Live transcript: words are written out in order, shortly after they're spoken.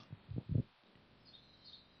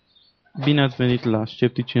Bine ați venit la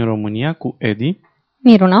Sceptici în România cu Edi,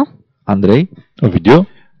 Miruna, Andrei, Ovidiu.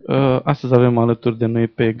 Astăzi avem alături de noi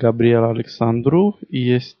pe Gabriela Alexandru,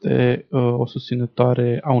 este o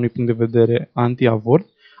susținătoare a unui punct de vedere anti-avort.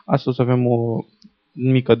 Astăzi avem o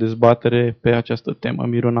mică dezbatere pe această temă.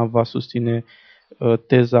 Miruna va susține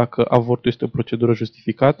teza că avortul este o procedură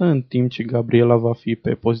justificată, în timp ce Gabriela va fi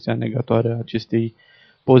pe poziția negatoare a acestei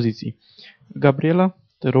poziții. Gabriela,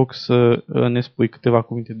 te rog să ne spui câteva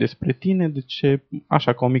cuvinte despre tine, de ce,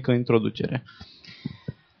 așa ca o mică introducere.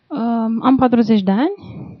 am 40 de ani,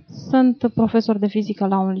 sunt profesor de fizică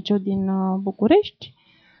la un liceu din București,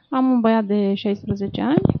 am un băiat de 16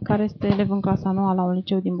 ani care este elev în clasa 9 la un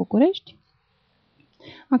liceu din București,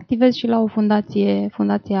 activez și la o fundație,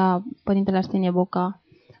 Fundația Părintele Arsenie Boca,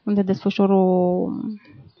 unde desfășor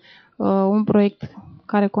un proiect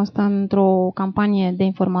care constă într-o campanie de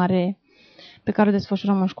informare pe care o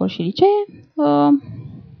desfășurăm în școli și licee.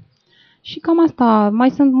 Și cam asta. Mai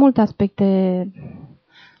sunt multe aspecte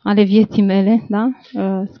ale vieții mele, da?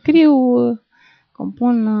 Scriu,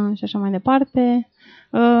 compun și așa mai departe.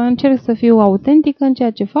 Încerc să fiu autentică în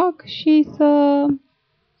ceea ce fac și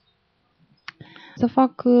să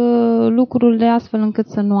fac lucrurile astfel încât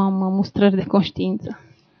să nu am mustrări de conștiință.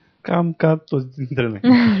 Cam ca toți dintre noi.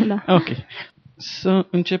 Da. Ok. Să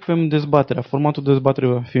începem dezbaterea. Formatul dezbaterii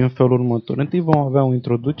va fi în felul următor. Întâi vom avea o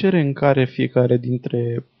introducere în care fiecare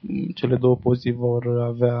dintre cele două poziții vor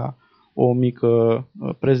avea o mică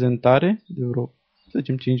prezentare de vreo, să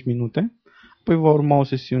zicem, 5 minute. Apoi va urma o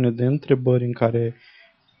sesiune de întrebări în care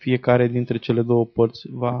fiecare dintre cele două părți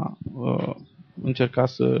va încerca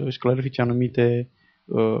să își clarifice anumite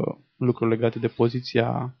lucruri legate de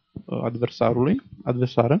poziția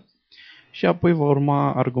adversară și apoi va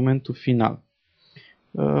urma argumentul final.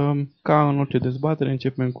 Ca în orice dezbatere,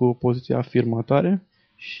 începem cu poziția afirmatoare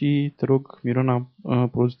și te rog, Miruna,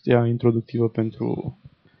 poziția introductivă pentru...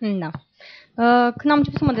 Da. Când am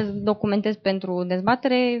început să mă documentez pentru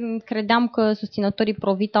dezbatere, credeam că susținătorii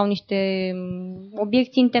pro-vita au niște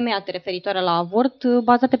obiecții întemeiate referitoare la avort,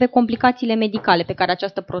 bazate pe complicațiile medicale pe care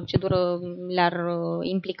această procedură le-ar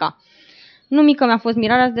implica. Nu mică mi-a fost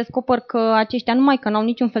mirarea să descoper că aceștia numai că n-au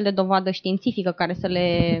niciun fel de dovadă științifică care să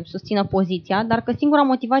le susțină poziția, dar că singura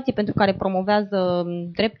motivație pentru care promovează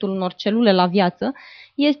dreptul unor celule la viață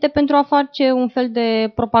este pentru a face un fel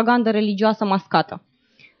de propagandă religioasă mascată.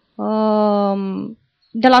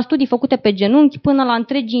 De la studii făcute pe genunchi până la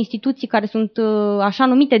întregi instituții care sunt așa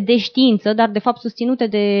numite de știință, dar de fapt susținute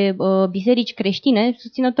de biserici creștine,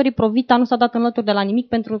 susținătorii pro-vita nu s-au dat înlături de la nimic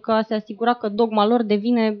pentru că a se asigura că dogma lor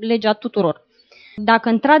devine legea tuturor. Dacă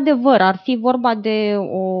într-adevăr ar fi vorba de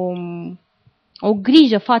o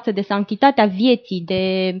grijă față de sanctitatea vieții,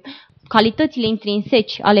 de calitățile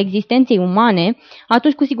intrinseci ale existenței umane,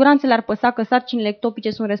 atunci cu siguranță le-ar păsa că sarcinile ectopice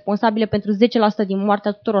sunt responsabile pentru 10% din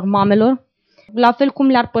moartea tuturor mamelor, la fel cum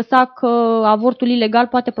le-ar păsa că avortul ilegal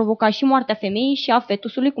poate provoca și moartea femeii și a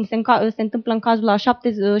fetusului, cum se întâmplă în cazul la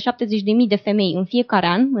 70.000 de femei în fiecare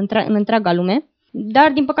an, în întreaga lume.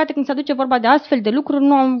 Dar, din păcate, când se aduce vorba de astfel de lucruri,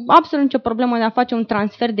 nu am absolut nicio problemă de a face un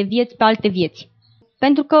transfer de vieți pe alte vieți.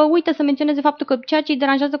 Pentru că uită să menționeze faptul că ceea ce îi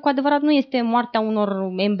deranjează cu adevărat nu este moartea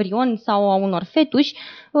unor embrioni sau a unor fetuși,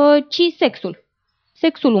 ci sexul.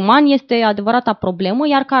 Sexul uman este adevărata problemă,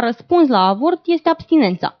 iar ca răspuns la avort este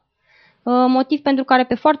abstinența. Motiv pentru care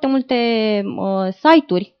pe foarte multe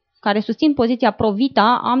site-uri care susțin poziția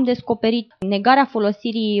pro-vita am descoperit negarea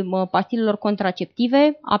folosirii pastilelor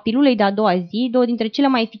contraceptive, a pilulei de a doua zi, două dintre cele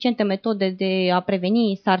mai eficiente metode de a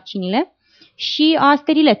preveni sarcinile, și a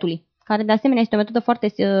steriletului, care de asemenea este o metodă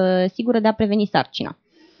foarte sigură de a preveni sarcina.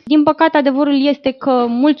 Din păcate, adevărul este că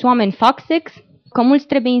mulți oameni fac sex, că mulți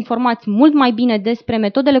trebuie informați mult mai bine despre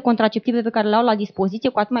metodele contraceptive pe care le au la dispoziție,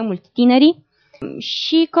 cu atât mai mult tinerii,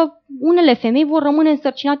 și că unele femei vor rămâne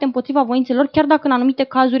însărcinate împotriva voințelor, chiar dacă în anumite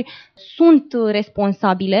cazuri sunt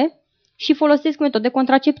responsabile și folosesc metode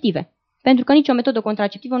contraceptive. Pentru că nicio metodă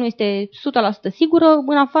contraceptivă nu este 100% sigură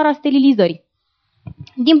în afara sterilizării.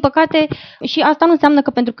 Din păcate, și asta nu înseamnă că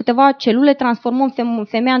pentru câteva celule transformăm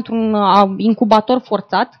femeia într-un incubator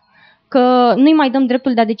forțat, că nu-i mai dăm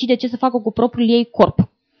dreptul de a decide ce să facă cu propriul ei corp.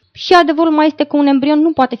 Și adevărul mai este că un embrion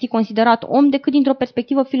nu poate fi considerat om decât dintr-o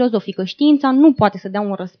perspectivă filozofică. Știința nu poate să dea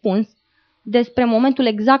un răspuns despre momentul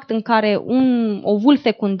exact în care un ovul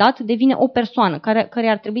fecundat devine o persoană care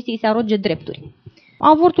ar trebui să-i se aroge drepturi.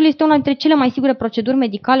 Avortul este una dintre cele mai sigure proceduri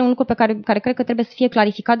medicale, un lucru pe care cred că trebuie să fie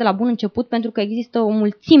clarificat de la bun început, pentru că există o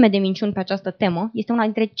mulțime de minciuni pe această temă. Este una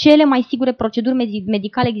dintre cele mai sigure proceduri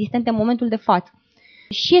medicale existente în momentul de față.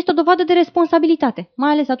 Și este o dovadă de responsabilitate,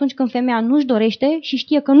 mai ales atunci când femeia nu-și dorește și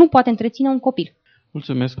știe că nu poate întreține un copil.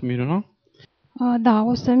 Mulțumesc, Miruna. Da,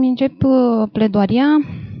 o să-mi încep pledoaria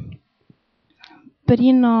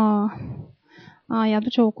prin a-i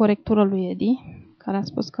aduce o corectură lui Edi, care a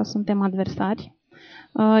spus că suntem adversari.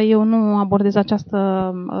 Eu nu abordez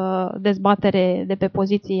această dezbatere de pe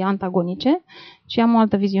poziții antagonice, ci am o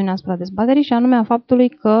altă viziune asupra dezbaterii și anume a faptului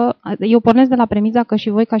că eu pornesc de la premiza că și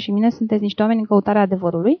voi, ca și mine, sunteți niște oameni în căutarea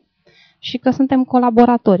adevărului și că suntem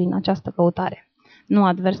colaboratori în această căutare, nu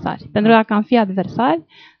adversari. Pentru că dacă am fi adversari,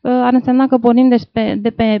 ar însemna că pornim de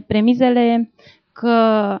pe premizele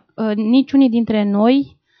că niciunii dintre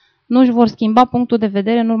noi nu își vor schimba punctul de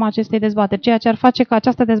vedere în urma acestei dezbateri, ceea ce ar face ca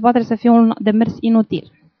această dezbatere să fie un demers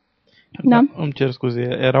inutil. Da? Îmi cer scuze,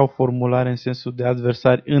 era o formulare în sensul de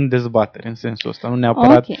adversari în dezbatere, în sensul ăsta, nu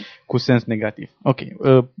neapărat cu sens negativ. Ok,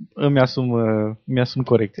 îmi asum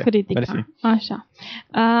corecția. Critica. Mersi. Așa.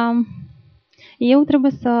 Eu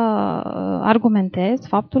trebuie să argumentez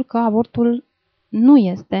faptul că avortul nu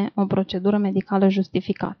este o procedură medicală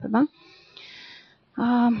justificată. Da?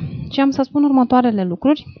 Și am să spun următoarele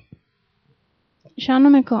lucruri. Și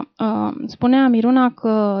anume că spunea Miruna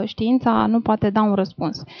că știința nu poate da un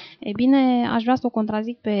răspuns. Ei bine, aș vrea să o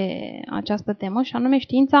contrazic pe această temă și anume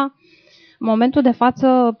știința, în momentul de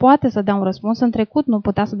față, poate să dea un răspuns. În trecut nu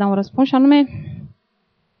putea să dea un răspuns și anume,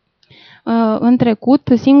 în trecut,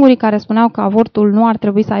 singurii care spuneau că avortul nu ar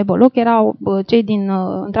trebui să aibă loc erau cei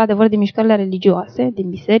într-adevăr, din mișcările religioase, din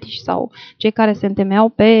biserici sau cei care se întemeiau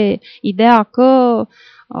pe ideea că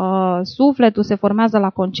sufletul se formează la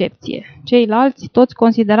concepție. Ceilalți toți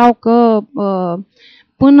considerau că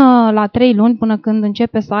până la 3 luni, până când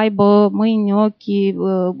începe să aibă mâini, ochi,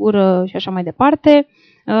 gură și așa mai departe,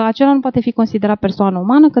 acela nu poate fi considerat persoană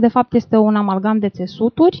umană, că de fapt este un amalgam de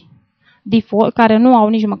țesuturi care nu au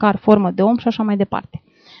nici măcar formă de om și așa mai departe.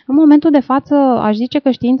 În momentul de față aș zice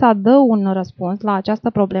că știința dă un răspuns la această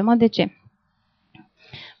problemă. De ce?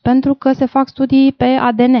 Pentru că se fac studii pe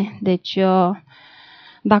ADN. Deci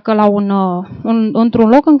dacă într-un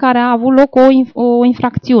loc în care a avut loc o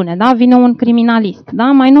infracțiune, da? Vine un criminalist,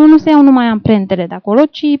 da? Mai nu se iau numai amprentele de acolo,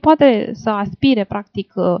 ci poate să aspire,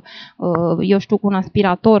 practic, eu știu, cu un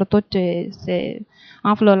aspirator tot ce se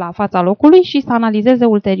află la fața locului și să analizeze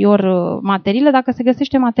ulterior materiile. Dacă se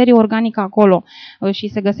găsește materie organică acolo și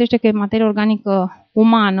se găsește că e materie organică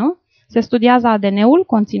umană, se studiază ADN-ul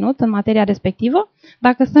conținut în materia respectivă.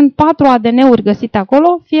 Dacă sunt 4 ADN-uri găsite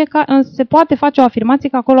acolo, se poate face o afirmație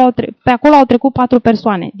că pe acolo au trecut 4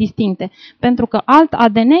 persoane distincte, pentru că alt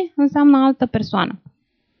ADN înseamnă altă persoană.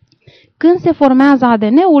 Când se formează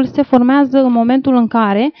ADN-ul, se formează în momentul în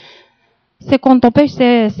care se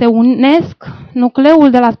contopește, se unesc nucleul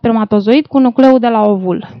de la spermatozoid cu nucleul de la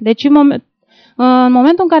ovul. Deci în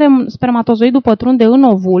momentul în care spermatozoidul pătrunde în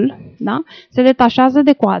ovul, da, se detașează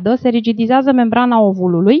de coadă, se rigidizează membrana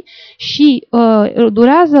ovulului și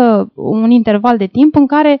durează un interval de timp în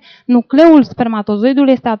care nucleul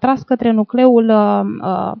spermatozoidului este atras către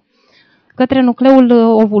nucleul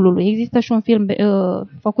ovulului. Există și un film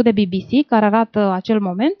făcut de BBC care arată acel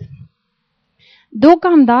moment.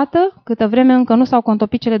 Deocamdată, câtă vreme încă nu s-au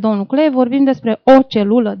contopit cele 2 nuclee, vorbim despre o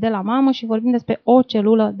celulă de la mamă și vorbim despre o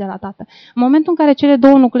celulă de la tată. În momentul în care cele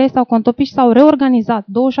 2 nuclee s-au contopit și s-au reorganizat,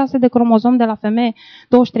 26 de cromozom de la femeie,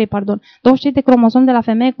 23 de cromozom de la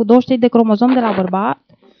femeie cu 23 de cromozom de la bărbat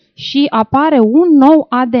și apare un nou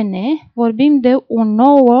ADN, vorbim de o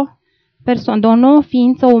nouă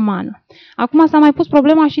ființă umană. Acum s-a mai pus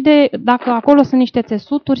problema și de dacă acolo sunt niște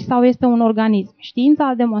țesuturi sau este un organism. Știința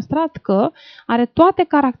a demonstrat că are toate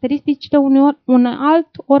caracteristicile un alt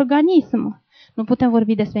organism. Nu putem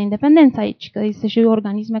vorbi despre independență aici, că există și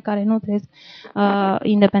organisme care nu trăiesc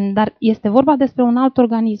independent, dar este vorba despre un alt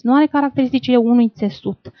organism. Nu are caracteristicile unui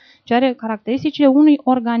țesut, ci are caracteristicile unui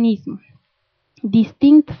organism,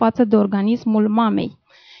 distinct față de organismul mamei.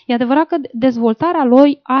 E adevărat că dezvoltarea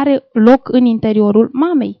lui are loc în interiorul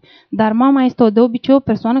mamei, dar mama este de obicei o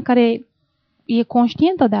persoană care e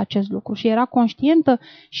conștientă de acest lucru și era conștientă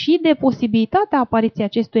și de posibilitatea apariției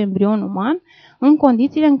acestui embrion uman în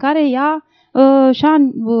condițiile în care ea și-a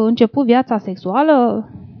început viața sexuală,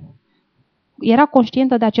 era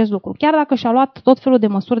conștientă de acest lucru. Chiar dacă și-a luat tot felul de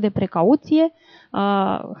măsuri de precauție,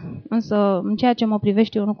 însă în ceea ce mă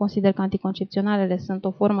privește eu nu consider că anticoncepționalele sunt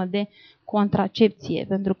o formă de contracepție,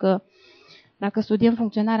 pentru că dacă studiem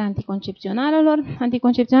funcționarea anticoncepționalelor,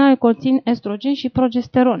 anticoncepționalele conțin estrogen și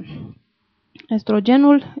progesteron.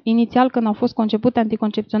 Estrogenul, inițial când au fost concepute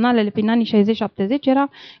anticoncepționalele prin anii 60-70, era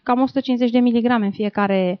cam 150 de miligrame în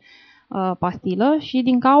fiecare pastilă și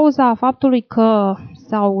din cauza faptului că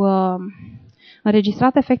s-au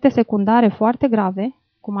înregistrat efecte secundare foarte grave,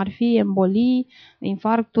 cum ar fi embolii,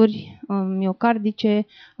 infarcturi miocardice,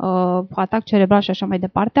 atac cerebral și așa mai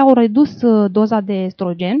departe, au redus doza de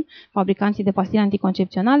estrogen, fabricanții de pastile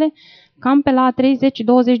anticoncepționale, cam pe la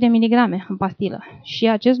 30-20 de miligrame în pastilă. Și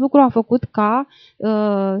acest lucru a făcut ca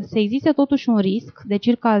să existe totuși un risc de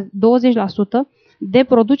circa 20% de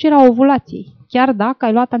producerea ovulației, chiar dacă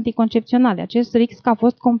ai luat anticoncepționale. Acest risc a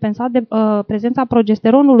fost compensat de prezența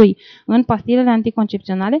progesteronului în pastilele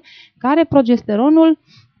anticoncepționale, care progesteronul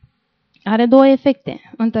are două efecte.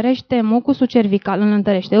 Întărește mucusul cervical,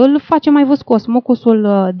 îl face mai viscos,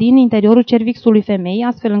 mucusul din interiorul cervixului femeii,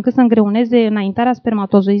 astfel încât să îngreuneze înaintarea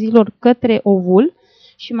spermatozoizilor către ovul,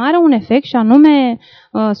 și mai are un efect, și anume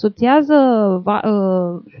subțiază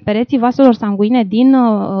pereții vaselor sanguine din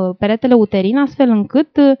peretele uterin, astfel încât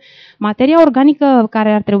materia organică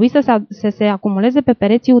care ar trebui să se acumuleze pe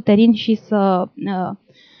pereții uterini și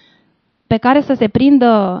pe care să se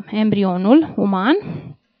prindă embrionul uman,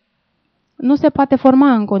 nu se poate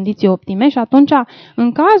forma în condiții optime și atunci,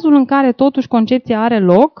 în cazul în care totuși concepția are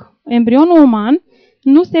loc, embrionul uman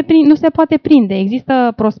nu se poate prinde.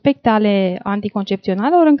 Există prospecte ale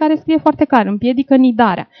anticoncepționalelor în care scrie foarte clar, împiedică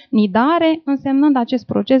nidarea. Nidare însemnând acest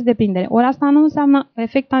proces de prindere. Ori asta nu înseamnă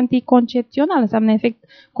efect anticoncepțional, înseamnă efect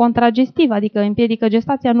contragestiv, adică împiedică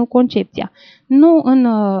gestația, nu concepția. Nu în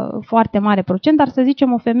foarte mare procent, dar să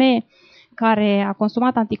zicem o femeie care a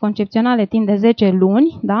consumat anticoncepționale timp de 10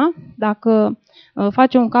 luni, da? Dacă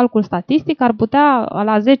face un calcul statistic, ar putea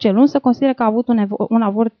la 10 luni să considere că a avut un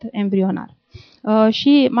avort embrionar.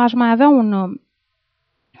 Și aș mai avea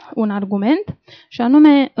un argument, și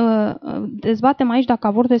anume dezbatem aici dacă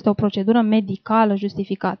avortul este o procedură medicală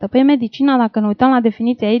justificată. Păi medicina, dacă ne uităm la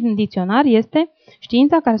definiția ei din dicționar, este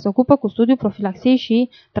știința care se ocupă cu studiul profilaxiei și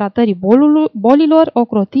tratării bolilor,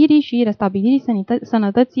 ocrotirii și restabilirii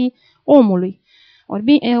sănătății omului.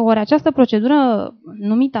 Ori această procedură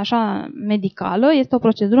numită așa medicală este o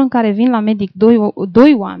procedură în care vin la medic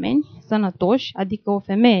doi oameni sănătoși, adică o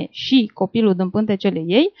femeie și copilul din pântecele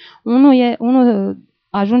ei. Unul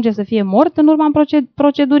ajunge să fie mort în urma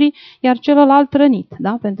procedurii, iar celălalt rănit,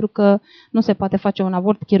 da? Pentru că nu se poate face un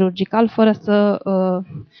avort chirurgical fără să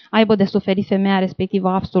aibă de suferit femeia respectivă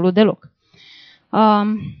absolut deloc.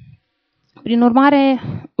 Prin urmare,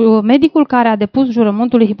 medicul care a depus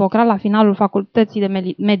jurământul lui Hipocrat la finalul facultății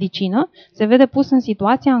de medicină se vede pus în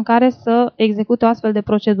situația în care să execute o astfel de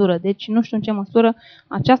procedură. Deci nu știu în ce măsură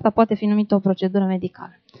aceasta poate fi numită o procedură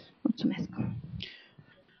medicală. Mulțumesc.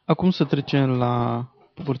 Acum să trecem la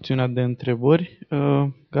porțiunea de întrebări.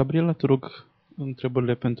 Gabriela, te rog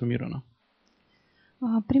întrebările pentru Miruna.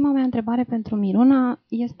 Prima mea întrebare pentru Miruna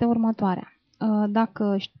este următoarea.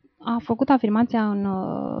 Dacă a făcut afirmația în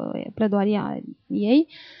pledoaria ei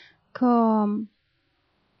că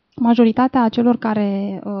majoritatea celor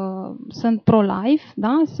care sunt pro-life,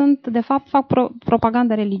 da, de fapt fac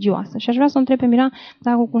propagandă religioasă. Și aș vrea să o întreb pe Miruna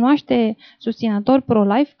dacă cunoaște susținători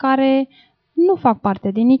pro-life care nu fac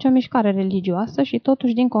parte din nicio mișcare religioasă și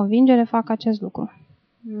totuși din convingere fac acest lucru.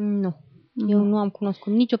 Nu. Eu nu am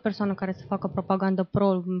cunoscut nicio persoană care să facă propagandă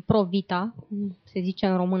pro-vita, se zice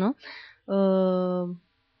în română,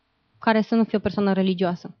 care să nu fie o persoană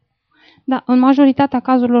religioasă. Da, în majoritatea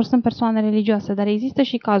cazurilor sunt persoane religioase, dar există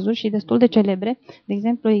și cazuri și destul de celebre. De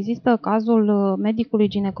exemplu, există cazul medicului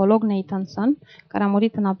ginecolog Nathanson, care a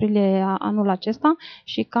murit în aprilie anul acesta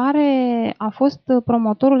și care a fost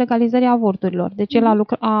promotorul legalizării avorturilor. Deci el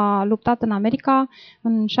a luptat în America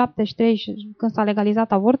în 73, când s-a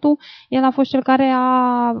legalizat avortul. El a fost cel care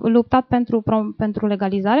a luptat pentru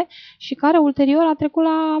legalizare și care ulterior a trecut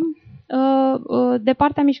de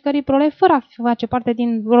partea mișcării pro-life fără a face parte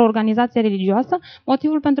din o organizație religioasă,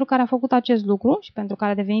 motivul pentru care a făcut acest lucru și pentru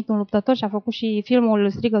care a devenit un luptător și a făcut și filmul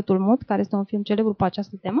Strigătul Mut, care este un film celebru pe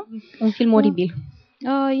această temă. Un film oribil.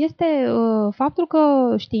 Este faptul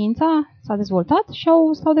că știința s-a dezvoltat și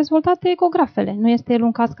s-au dezvoltat ecografele. Nu este el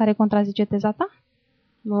un caz care contrazice teza ta?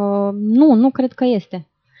 Nu cred că este.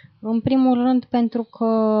 În primul rând pentru că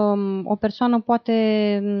o persoană poate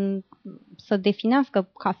să definească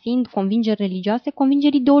ca fiind convingeri religioase,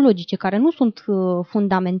 convingeri ideologice, care nu sunt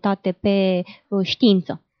fundamentate pe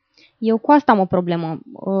știință. Eu cu asta am o problemă,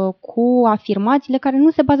 cu afirmațiile care nu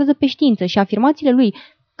se bazează pe știință și afirmațiile lui,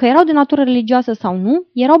 că erau de natură religioasă sau nu,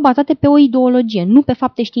 erau bazate pe o ideologie, nu pe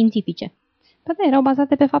fapte științifice. Da, erau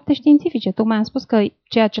bazate pe fapte științifice. Tocmai am spus că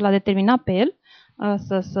ceea ce l-a determinat pe el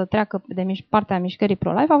să treacă de partea mișcării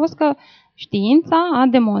pro-life a fost că știința a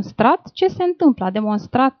demonstrat ce se întâmplă. A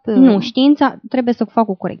demonstrat... Nu, știința, trebuie să fac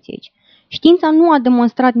o corecție aici. Știința nu a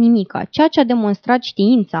demonstrat nimica. Ceea ce a demonstrat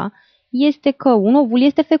știința este că un ovul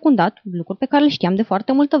este fecundat, lucruri pe care le știam de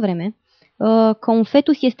foarte multă vreme, că un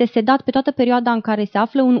fetus este sedat pe toată perioada în care se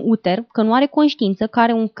află în uter, că nu are conștiință, că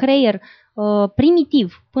are un creier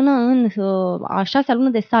primitiv până în a 6-a lună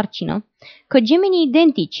de sarcină, că gemenii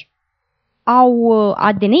identici au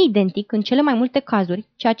ADN identic în cele mai multe cazuri,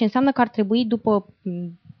 ceea ce înseamnă că ar trebui, după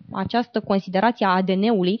această considerație a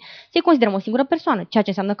ADN-ului, să-i considerăm o singură persoană, ceea ce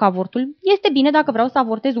înseamnă că avortul este bine dacă vreau să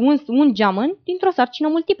avortez un geamăn dintr-o sarcină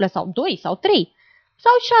multiplă, sau 2, sau 3,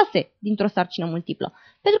 sau 6 dintr-o sarcină multiplă.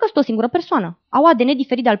 Pentru că sunt o singură persoană. Au ADN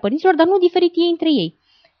diferit de al părinților, dar nu diferit ei între ei.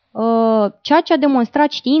 Ceea ce a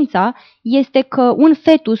demonstrat știința este că un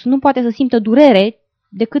fetus nu poate să simtă durere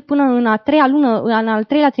decât până în al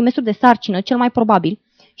treilea trimestru de sarcină, cel mai probabil,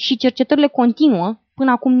 și cercetările continuă.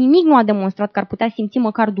 Până acum nimic nu a demonstrat că ar putea simți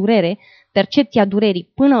măcar durere, percepția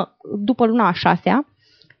durerii, până după luna a 6-a.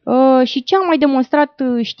 Și ce a mai demonstrat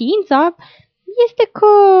știința este că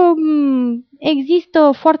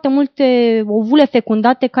există foarte multe ovule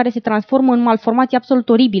fecundate care se transformă în malformații absolut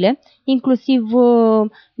oribile, inclusiv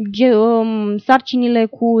sarcinile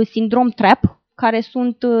cu sindrom TRAP, care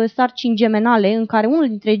sunt sarcini gemenale în care unul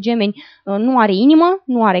dintre gemeni nu are inimă,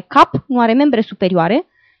 nu are cap, nu are membre superioare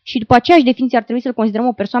și după aceeași definiție ar trebui să-l considerăm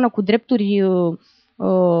o persoană cu drepturi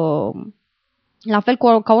la fel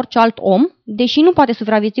ca orice alt om, deși nu poate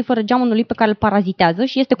supraviețui fără geamănul lui pe care îl parazitează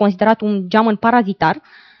și este considerat un geamăn parazitar.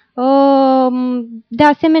 De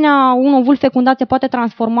asemenea, un ovul fecundat se poate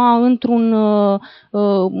transforma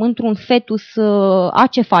într-un fetus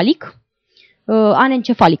acefalic,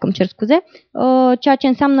 anencefalic, îmi cer scuze, ceea ce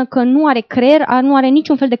înseamnă că nu are creier, nu are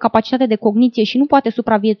niciun fel de capacitate de cogniție și nu poate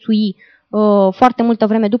supraviețui foarte multă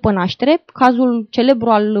vreme după naștere. Cazul celebru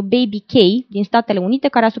al Baby K din Statele Unite,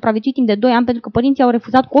 care a supraviețuit timp de 2 ani pentru că părinții au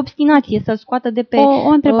refuzat cu obstinație să-l scoată de pe o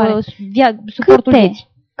întrebare. suportul vieții.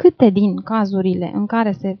 Câte din cazurile în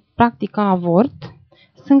care se practică avort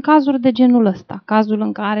sunt cazuri de genul ăsta? Cazul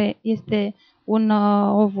în care este un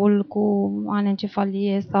ovul cu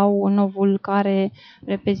anencefalie sau un ovul care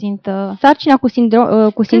reprezintă... Sarcina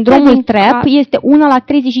cu sindromul TRAP este 1 la 35.000,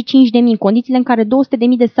 în condițiile în care 200.000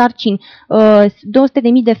 de sarcini, 200.000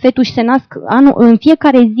 de fetuși se nasc în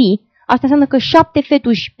fiecare zi. Asta înseamnă că 7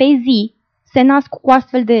 fetuși pe zi se nasc cu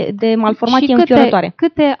astfel de malformații înfiorătoare.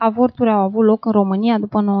 Câte avorturi au avut loc în România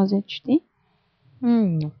după 90, știi?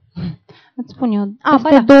 Nu. Îți spun eu,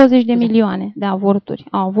 peste 20 de milioane de avorturi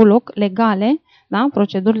au avut loc legale, da?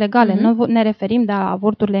 Proceduri legale. Nu ne referim de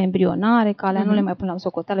avorturile embrionare, că alea nu le mai punem la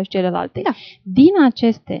socoteală și celelalte. Da. Din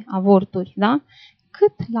aceste avorturi, da?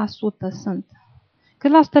 Cât la sută sunt?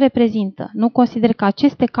 Cât la sută reprezintă? Nu consider că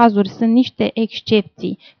aceste cazuri sunt niște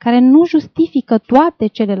excepții care nu justifică toate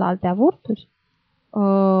celelalte avorturi?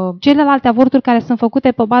 Celelalte avorturi care sunt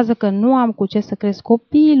făcute pe bază că nu am cu ce să cresc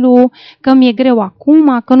copilul, că mi-e greu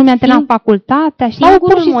acum, că nu mi-am terminat facultatea, sau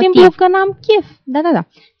pur și simplu că n-am chef. Da.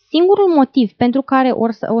 Singurul motiv pentru care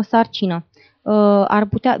o sarcină ar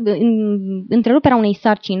putea, întreruperea unei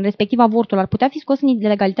sarcini, respectiv avortul, ar putea fi scos în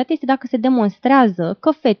ilegalitate este dacă se demonstrează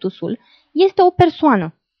că fetusul este o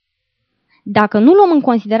persoană. Dacă nu luăm în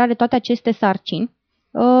considerare toate aceste sarcini,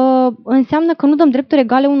 înseamnă că nu dăm drepturi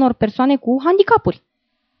egale unor persoane cu handicapuri.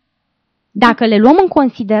 Dacă le luăm în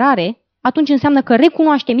considerare, atunci înseamnă că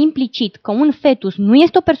recunoaștem implicit că un fetus nu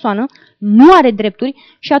este o persoană, nu are drepturi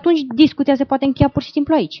și atunci discuția se poate încheia pur și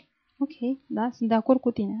simplu aici. Ok, da, sunt de acord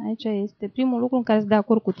cu tine. Aici este primul lucru în care sunt de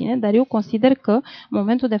acord cu tine, dar eu consider că în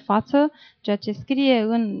momentul de față, ceea ce scrie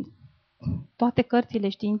în toate cărțile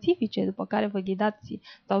științifice după care vă ghidați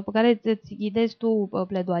sau după care îți ghidezi tu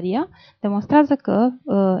pledoaria, demonstrează că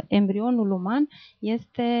embrionul uman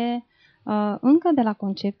este încă de la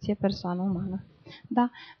concepție persoană umană. Da?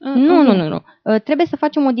 Nu. Trebuie să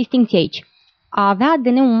facem o distinție aici. A avea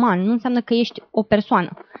ADN uman nu înseamnă că ești o persoană.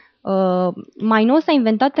 Mai nou s-a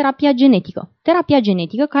inventat terapia genetică. Terapia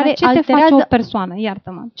genetică care ce alterează... te face o persoană?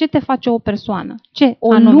 Iartă-mă. Ce te face o persoană?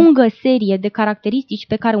 O lungă serie de caracteristici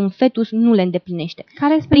pe care un fetus nu le îndeplinește.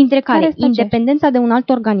 Printre care independența de un alt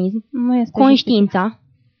organism, conștiința.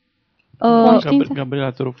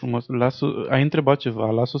 Gabriela, te rog frumos, ai întrebat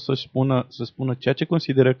ceva, lasă-o să spună ceea ce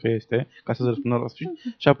consideră că este, ca să răspundă la sfârșit,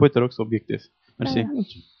 și apoi te rog să obiectezi. Mersi.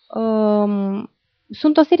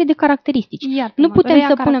 Sunt o serie de caracteristici. Nu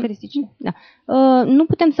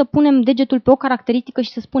putem să punem degetul pe o caracteristică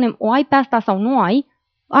și să spunem o ai pe asta sau nu ai,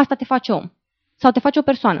 asta te face om. Sau te face o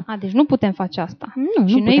persoană. Deci nu putem face asta.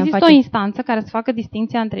 Și nu există o instanță care să facă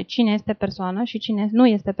distinția între cine este persoană și cine nu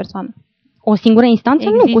este persoană. O singură instanță?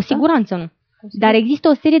 Există? Nu, cu siguranță nu. Dar există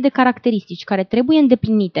o serie de caracteristici care trebuie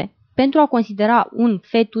îndeplinite pentru a considera un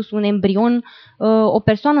fetus, un embrion, o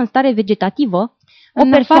persoană în stare vegetativă, o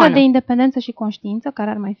persoană de independență și conștiință, care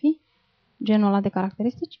ar mai fi genul ăla de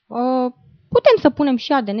caracteristici? Putem să punem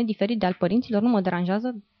și ADN diferit de al părinților, nu mă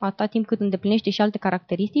deranjează, atâta timp cât îndeplinește și alte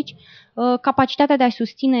caracteristici. Capacitatea de a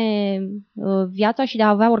susține viața și de a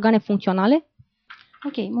avea organe funcționale.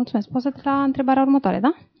 Ok, mulțumesc. Poți să trec la întrebarea următoare,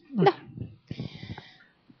 da? Da.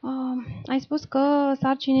 Ai spus că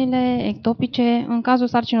sarcinile ectopice, în cazul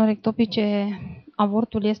sarcinilor ectopice,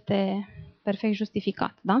 avortul este perfect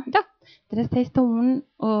justificat, da? Da. Dar ăsta este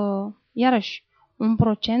iarăși, un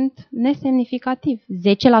procent nesemnificativ. 10%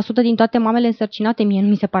 din toate mamele însărcinate, mie nu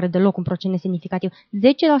mi se pare deloc un procent nesemnificativ. 10%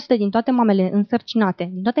 din toate mamele însărcinate,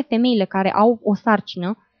 din toate femeile care au o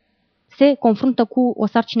sarcină, se confruntă cu o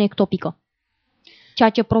sarcină ectopică. Ceea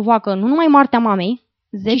ce provoacă nu numai moartea mamei,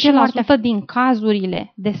 10% din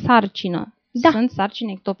cazurile de sarcină sunt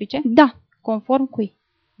sarcini ectopice? Da. Conform cui?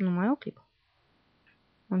 Numai o clipă.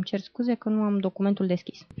 Îmi cer scuze că nu am documentul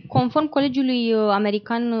deschis. Conform Colegiului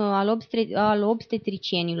American al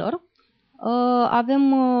Obstetricienilor,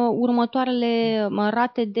 avem următoarele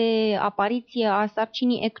rate de apariție a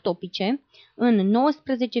sarcinii ectopice în 19,7%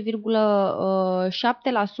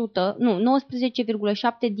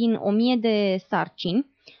 din 1000 de sarcini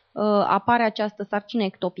apare această sarcină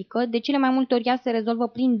ectopică. De cele mai multe ori ea se rezolvă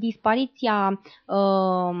prin dispariția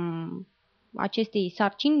acestei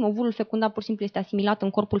sarcini, ovulul fecundat pur și simplu este asimilat în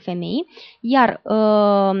corpul femeii, iar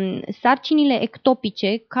sarcinile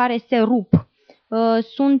ectopice care se rup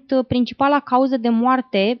sunt principala cauză de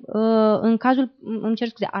moarte în cazul,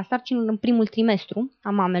 a sarcinilor în primul trimestru a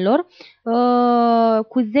mamelor,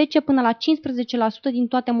 cu 10 până la 15% din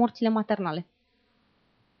toate morțile maternale.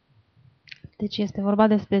 Deci este vorba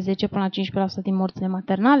despre 10 până la 15% din morțile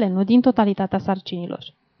maternale, nu din totalitatea sarcinilor.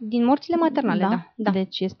 Din morțile maternale, da.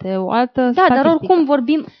 Deci este o altă statistică. Dar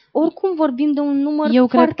oricum vorbim de un număr Eu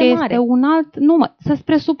foarte cred că mare. este un alt număr. Să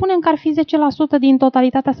presupunem că ar fi 10% din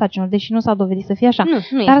totalitatea sarcinilor, deși nu s-a dovedit să fie așa.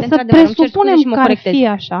 Nu dar este, să presupunem că ar fi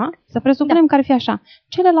așa, că ar fi așa.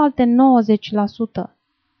 Celelalte 90%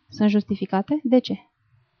 sunt justificate? De ce?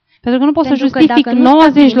 Pentru că nu pot să justific 90%,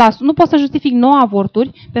 nu pot să justific 9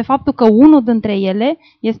 avorturi pe faptul că unul dintre ele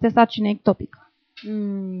este sarcină ectopică.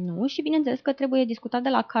 Nu, și bineînțeles că trebuie discutat de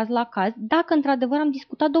la caz la caz, dacă într-adevăr am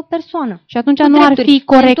discutat de o persoană. Și atunci nu ar fi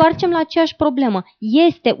corect. Ne întoarcem la aceeași problemă.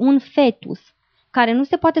 Este un fetus care nu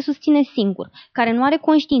se poate susține singur, care nu are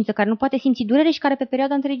conștiință, care nu poate simți durere și care pe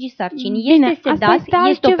perioada întregii sarcini este sedat,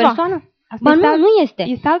 este o persoană? Nu este.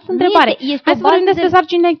 Este altă întrebare. Este Hai să vorbim despre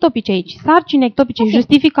sarcinile ectopice aici. Sarcinile ectopice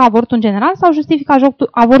justifică avortul în general sau justifică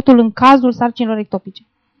avortul în cazul sarcinilor ectopice?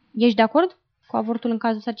 Ești de acord cu avortul în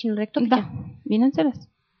cazul sarcinilor ectopice? Da, bineînțeles.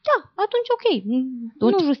 Da, atunci ok.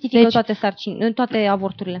 Nu justifică toate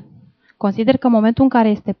avorturile. Consider că în momentul în care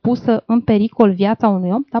este pusă în pericol viața unui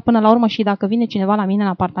om, da, până la urmă și dacă vine cineva la mine în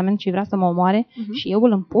apartament și vrea să mă omoare și eu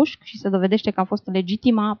îl împușc și se dovedește că a fost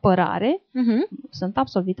legitima apărare, sunt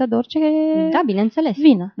absolvită de orice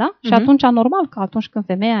vină. Da? Și atunci, normal că atunci când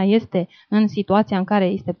femeia este în situația în care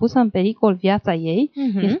este pusă în pericol viața ei,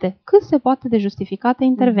 este cât se poate de justificată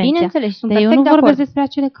intervenția. Bineînțeles, sunt eu nu vorbesc despre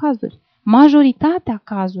acele cazuri. Majoritatea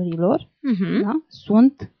cazurilor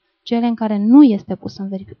sunt cele în care nu este pusă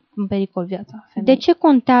în pericol viața femeii. De ce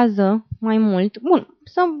contează mai mult? Bun,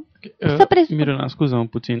 Mirela, scuză-mă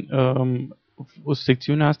puțin. O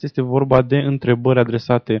secțiune asta este vorba de întrebări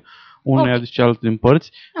adresate uneia de cealaltă din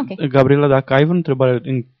părți. Gabriela, dacă ai vreo întrebare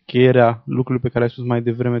în încheierea lucrurilor pe care ai spus mai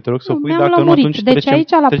devreme, te rog să o pui. Dacă nu, atunci deci aici,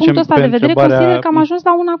 la punctul ăsta de vedere, consider că am ajuns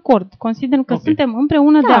la un acord. Consider că suntem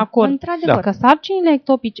împreună de acord că sarcinile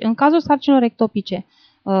ectopice, în cazul sarcinilor ectopice,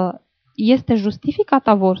 este justificat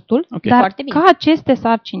avortul, dar ca aceste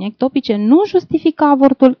sarcini ectopice nu justifică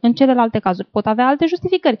avortul în celelalte cazuri. Pot avea alte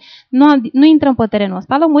justificări. Nu intrăm pe terenul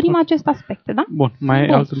ăsta, lămurim acest aspect, da? Bun, mai ai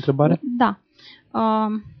altă întrebare? Da.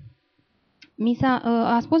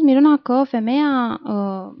 A spus Miruna că femeia,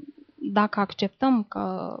 dacă acceptăm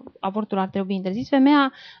că avortul ar trebui interzis,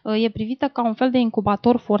 femeia e privită ca un fel de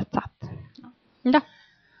incubator forțat. Da.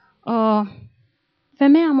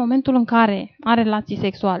 Femeia, în momentul în care are relații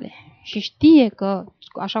sexuale și știe că,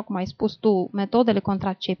 așa cum ai spus tu, metodele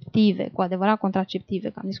contraceptive, cu adevărat contraceptive,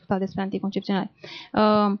 că am discutat despre anticoncepționale,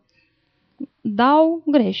 dau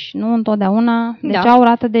greș, nu întotdeauna, deci au o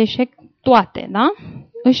rată de eșec toate, da?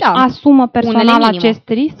 Își asumă personal acest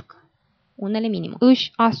risc? Unele minimă.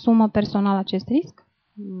 Își asumă personal acest risc?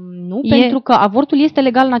 Nu, pentru că avortul este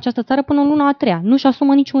legal în această țară până în luna a 3-a. Nu își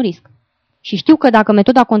asumă niciun risc. Și știu că dacă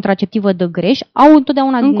metoda contraceptivă dă greș, au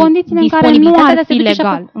întotdeauna în condițiile în care nu ar fi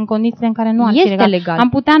legal. În condițiile în care nu ar fi legal. Am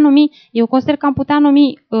putea numi, eu consider că am putea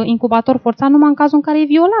numi incubator forțat numai în cazul în care e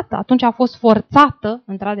violată. Atunci a fost forțată,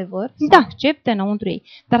 într-adevăr, să accepte înăuntru ei.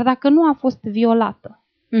 Dar dacă nu a fost violată,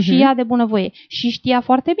 și ea de bunăvoie. Și știa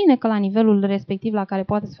foarte bine că la nivelul respectiv la care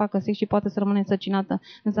poate să facă sex și poate să rămână însărcinată,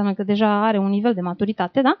 înseamnă că deja are un nivel de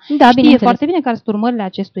maturitate, da? Da, Știe foarte bine care sunt urmările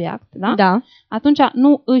acestui act, da? Da. Atunci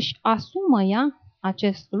nu își asumă ea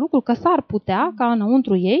acest lucru, că s-ar putea ca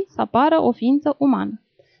înăuntru ei să apară o ființă umană.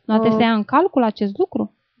 Nu trebuie să ia în calcul acest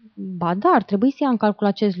lucru? Ba da, ar trebui să ia în calcul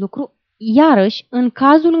acest lucru, iarăși, în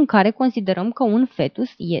cazul în care considerăm că un fetus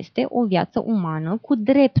este o viață umană cu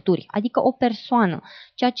drepturi, adică o persoană,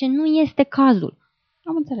 ceea ce nu este cazul.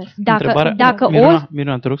 Am înțeles. Dacă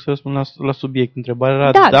Miruna, te rog să răspund la subiect. Întrebarea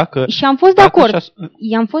era dacă... și am fost de acord.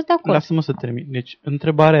 I-am fost de acord. Lasă-mă să termin. Deci,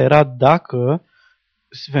 întrebarea era dacă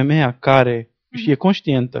femeia care și e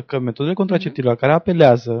conștientă că metodele contraceptive la care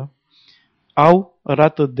apelează au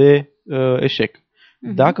rată de eșec.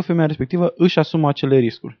 Dacă femeia respectivă își asumă acele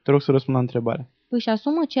riscuri. Te rog să răspund la întrebare. Își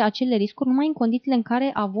asumă acele riscuri numai în condițiile în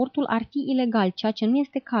care avortul ar fi ilegal, ceea ce nu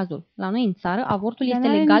este cazul. La noi în țară, avortul este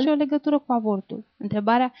legal. Nu are nicio legătură cu avortul.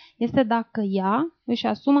 Întrebarea este dacă ea își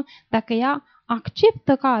asumă, dacă ea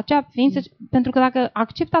acceptă ca acea ființă, pentru că dacă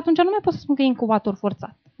acceptă, atunci nu mai pot să spun că e incubator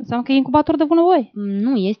forțat. Înseamnă că e incubator de bunăvoie.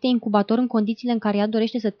 Nu, este incubator în condițiile în care ea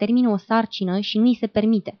dorește să termine o sarcină și nu îi se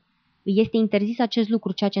permite. Este interzis acest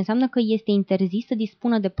lucru, ceea ce înseamnă că este interzis să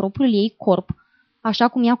dispună de propriul ei corp, așa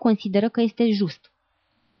cum ea consideră că este just.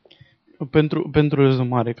 Pentru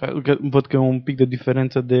rezumare, că văd că e un pic de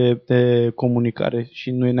diferență de comunicare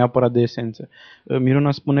și nu e neapărat de esență.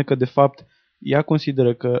 Miruna spune că, de fapt, ea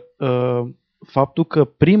consideră că faptul că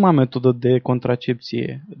prima metodă de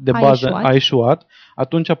contracepție de bază a eșuat,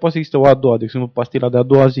 atunci poate să existe o a doua, de exemplu pastila de a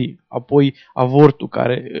doua zi, apoi avortul,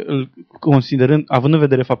 care, având în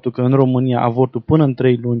vedere faptul că în România avortul până în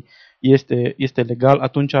 3 luni este legal,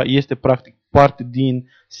 atunci este practic parte din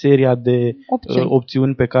seria de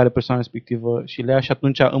opțiuni pe care persoana respectivă și le ia și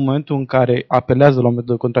atunci în momentul în care apelează la o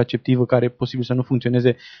metodă contraceptivă care e posibil să nu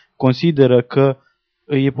funcționeze, consideră că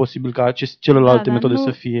e posibil ca celelalte metode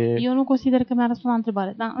să fie... Eu nu consider că mi-a răspuns la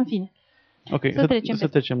întrebare, dar în fine. Ok, să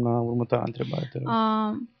trecem la următoarea întrebare.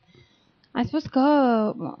 Ai spus că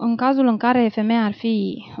în cazul în care femeia ar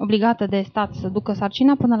fi obligată de stat să ducă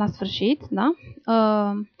sarcina până la sfârșit, da?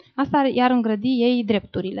 Asta i-ar îngrădi ei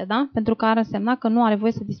drepturile, da? Pentru că ar însemna că nu are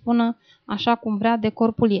voie să dispună așa cum vrea de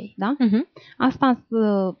corpul ei, da? Asta,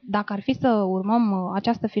 dacă ar fi să urmăm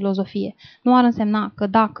această filozofie, nu ar însemna că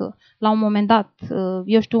dacă, la un moment dat,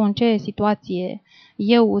 eu știu în ce situație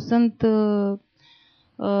eu sunt...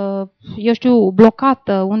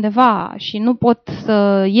 blocată undeva și nu pot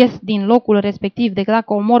să ies din locul respectiv decât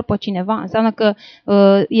dacă omor pe cineva, înseamnă că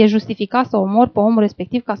e justificat să omor pe omul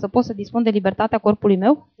respectiv ca să pot să dispun de libertatea corpului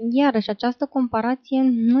meu? Iarăși, această comparație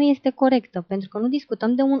nu este corectă, pentru că nu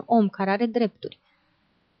discutăm de un om care are drepturi.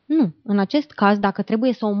 Nu. În acest caz, dacă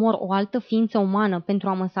trebuie să omor o altă ființă umană pentru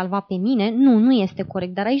a mă salva pe mine, nu este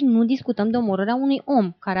corect. Dar aici nu discutăm de omorârea unui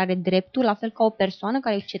om care are drepturi, la fel ca o persoană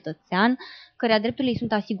care e cetățean, căreia drepturile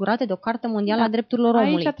sunt asigurate de o Cartă Mondială a Drepturilor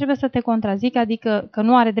Omului. Aici trebuie să te contrazic, adică că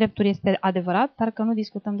nu are drepturi este adevărat, dar că nu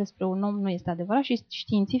discutăm despre un om nu este adevărat și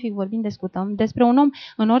științific vorbind discutăm despre un om.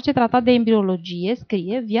 În orice tratat de embriologie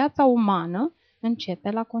scrie viața umană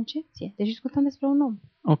începe la concepție. Deci discutăm despre un om.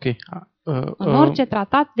 Ok. În orice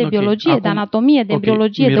tratat de biologie, de anatomie, de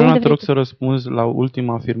embriologie, Miruna, de unde te rog să răspunzi la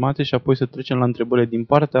ultima afirmație și apoi să trecem la întrebările din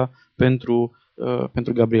partea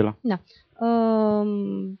pentru Gabriela. Da.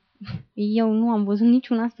 Eu nu am văzut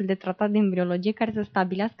niciun astfel de tratat de embriologie care să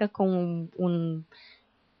stabilească că un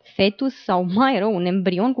fetus sau mai rău, un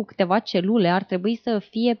embrion cu câteva celule ar trebui să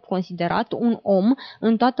fie considerat un om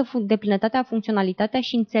în toată deplinătatea, funcționalitatea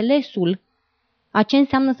și înțelesul a ce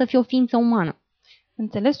înseamnă să fie o ființă umană.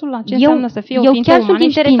 Înțelesul la ce înseamnă să fie o ființă umană. Eu chiar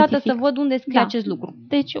sunt interesată să văd unde scrie acest lucru.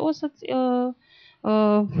 Deci o să-ți...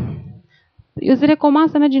 Eu îți recomand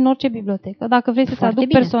să mergi în orice bibliotecă. Dacă vrei să-ți aduc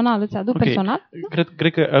personal, îți aduc personal. Da?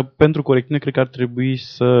 Cred că pentru corectune, cred că ar trebui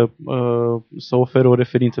să ofere o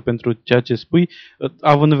referință pentru ceea ce spui.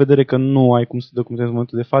 Având în vedere că nu ai cum să documentezi în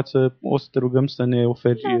momentul de față, o să te rugăm să ne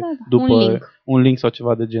oferi după un link sau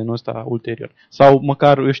ceva de genul ăsta ulterior. Sau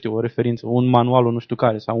măcar, eu știu, o referință, un manual nu știu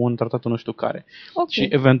care sau un tratatul nu știu care. Și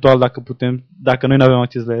eventual, dacă putem, dacă noi nu avem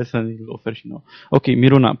acces la el, să ne-l oferi și nouă. Ok,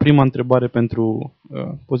 Miruna, prima întrebare pentru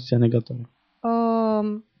poziția negatoare.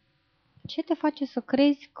 Ce te face să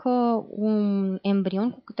crezi că un embrion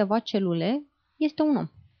cu câteva celule este un om?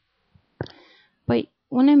 Păi,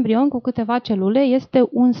 un embrion cu câteva celule este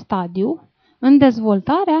un stadiu în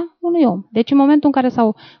dezvoltarea unui om. Deci în momentul în care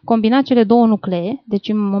s-au combinat cele două nuclee, deci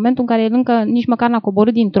în momentul în care el încă nici măcar n-a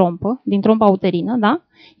coborât din trompa uterină, da?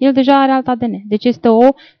 El deja are alt ADN. Deci este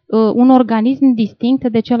un organism distinct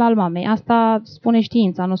de cel al mamei. Asta spune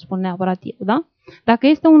știința, nu spune neapărat eu, da? Dacă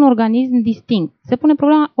este un organism distinct, se pune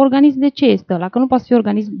problema organism de ce este ăla, că nu poate fi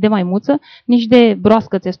organism de maimuță, nici de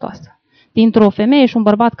broască țestoasă. Dintr-o femeie și un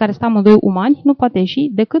bărbat care sunt amândoi umani, nu poate ieși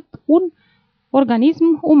decât un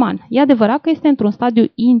organism uman. E adevărat că este într-un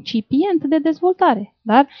stadiu incipient de dezvoltare,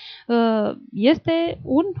 dar este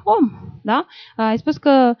un om. Da? Ai spus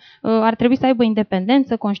că ar trebui să aibă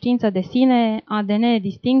independență, conștiință de sine, ADN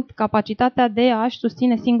distinct, capacitatea de a-și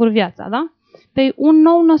susține singur viața. Da? Pe un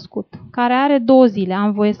nou născut care are 2 zile,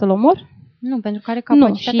 am voie să-l omor? Nu, pentru că are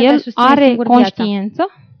capacitatea nu. Și de a el susține are singur conștiință?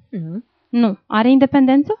 viața. Nu. Are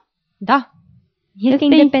independență? Da. Este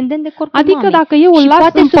independent de corpul Adică mamei. dacă eu îl și las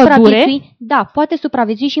poate în pădure... Da, poate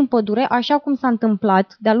supraviețui și în pădure, așa cum s-a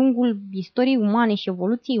întâmplat de-a lungul istoriei umane și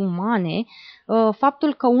evoluției umane.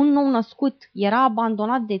 Faptul că un nou născut era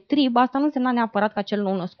abandonat de trib, asta nu însemna neapărat că acel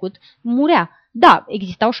nou născut murea. Da,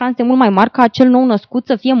 existau șanse mult mai mari ca acel nou născut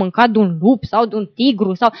să fie mâncat de un lup sau de un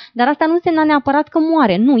tigru, dar asta nu însemna neapărat că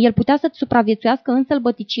moare. Nu, el putea să supraviețuiască în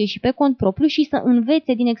sălbăticie și pe cont propriu și să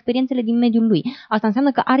învețe din experiențele din mediul lui. Asta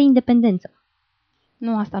înseamnă că are independență.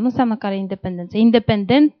 Nu, asta nu înseamnă că are independență.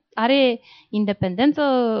 Are independență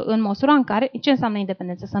în măsura în care... Ce înseamnă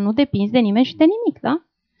independență? Să nu depinzi de nimeni și de nimic, da?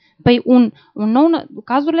 Păi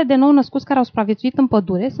cazurile de nou născuți care au supraviețuit în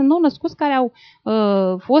pădure sunt nou născuți care au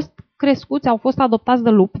fost crescuți, au fost adoptați de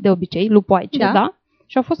lup, de obicei, lupoaice, da?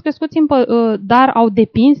 Și au fost crescuți dar au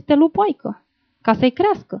depins de lupoaică ca să-i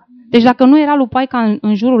crească. Deci dacă nu era lupoaica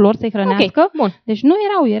în jurul lor să-i hrănească, deci nu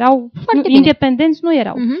erau independenți, nu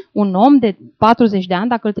erau. Un om de 40 de ani,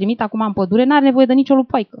 dacă îl trimit acum în pădure, n-are nevoie de nicio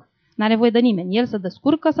lupoaică. N-are nevoie de nimeni. El să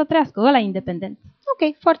descurcă, să trăiască. Ăla e independent.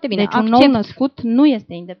 Ok, foarte bine. Deci un nou născut nu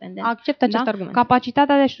este independent. Accept acest argument.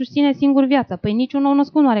 Capacitatea de a-și susține singur viața. Păi niciun nou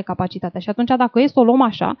născut nu are capacitatea. Și atunci dacă este o luăm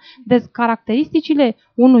așa, caracteristicile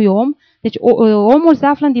unui om, deci omul se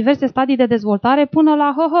află în diverse stadii de dezvoltare până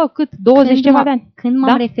la cât? 20 ceva de ani. Când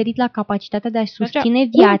m-am referit la capacitatea de a-și susține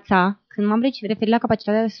viața, când m-am referit la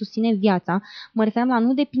capacitatea de a susține viața, mă referam la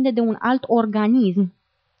nu depinde de un alt organism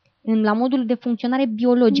la modul de funcționare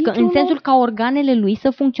biologică, în sensul ca organele lui să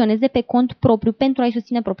funcționeze pe cont propriu pentru a-i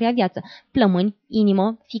susține propria viață. Plămâni,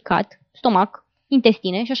 inimă, ficat, stomac,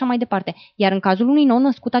 intestine și așa mai departe. Iar în cazul unui nou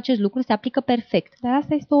născut acest lucru se aplică perfect. Dar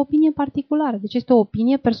asta este o opinie particulară, deci este o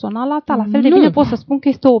opinie personală a ta. La fel de bine pot să spun că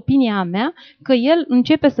este o opinie a mea, că el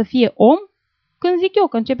începe să fie om când zic eu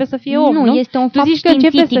că începe să fie om, nu? Este un fapt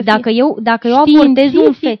științific. Dacă eu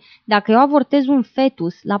avortez un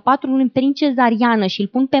fetus la 4 luni prin cezariană și îl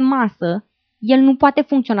pun pe masă, el nu poate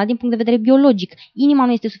funcționa din punct de vedere biologic. Inima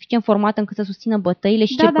nu este suficient formată încât să susțină bătăile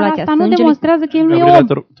și circulația sângelui. Dar asta nu demonstrează că el nu Gabriela, e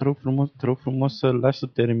om. Te rog frumos să lași să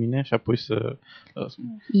termine și apoi să...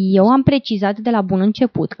 Eu am precizat de la bun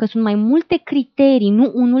început că sunt mai multe criterii,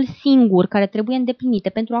 nu unul singur, care trebuie îndeplinite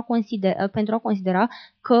pentru a considera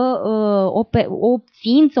că o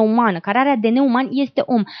ființă umană care are ADN uman este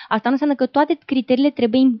om. Asta nu înseamnă că toate criteriile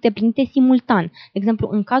trebuie îndeplinite simultan. De exemplu,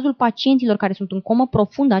 în cazul pacienților care sunt în comă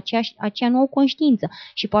profundă, aceia nu au conștiință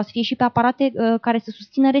și poate fi și pe aparate care să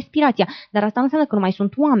susțină respirația. Dar asta nu înseamnă că nu mai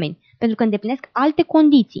sunt oameni, pentru că îndeplinesc alte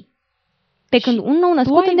condiții. Pe când un nou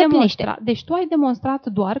născut îndeplinește. Deci tu ai demonstrat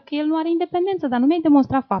doar că el nu are independență, dar nu mi-ai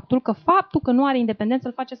demonstrat faptul că nu are independență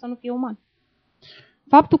îl face să nu fie uman.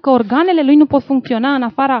 Faptul că organele lui nu pot funcționa în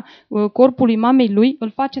afara corpului mamei lui îl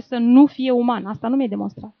face să nu fie uman. Asta nu mi-ai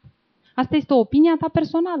demonstrat. Asta este o opinie a ta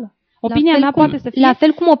personală. Opinia mea poate să fie... La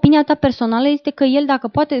fel cum opinia ta personală este că el,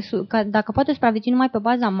 dacă poate supraviețui numai pe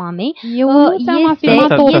baza mamei,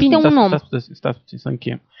 este un om. Stați puțin să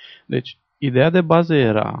încheiem. Deci, ideea de bază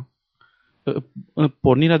era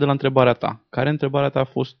pornirea de la întrebarea ta. Care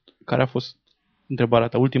a fost întrebarea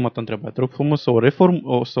ta, ultima ta întrebare? Te rog frumos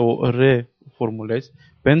să o reformulezi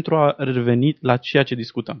pentru a reveni la ceea ce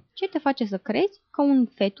discutăm. Ce te face să crezi că un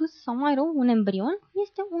fetus, sau mai rău, un embrion,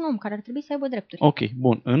 este un om care ar trebui să aibă drepturi? Ok,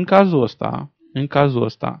 bun. În cazul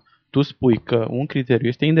ăsta, tu spui că un criteriu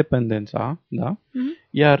este independența, da? Mm-hmm.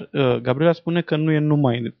 Iar Gabriela spune că nu e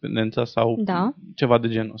numai independența sau ceva de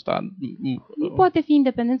genul ăsta. Nu poate fi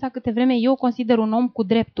independența câte vreme eu consider un om cu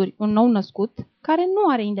drepturi, un nou născut, care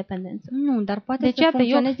nu are independență. Nu, dar poate să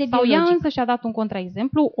funcționeze biologic. Sau ea însă și-a dat un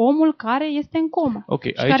contraexemplu, omul care este în comă. Ok,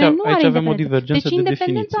 aici avem o divergență de definiție. Deci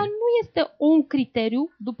independența nu este un criteriu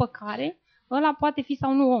după care ăla poate fi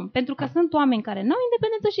sau nu om. Pentru că sunt oameni care nu au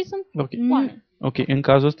independență și sunt oameni. Ok, în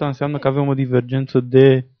cazul ăsta înseamnă că avem o divergență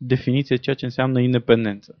de definiție ceea ce înseamnă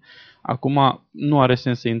independență. Acum nu are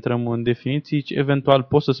sens să intrăm în definiții, ci eventual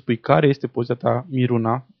poți să spui care este poziția ta,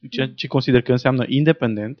 Miruna, ce consider că înseamnă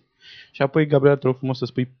independent, și apoi, Gabriela, te rog frumos să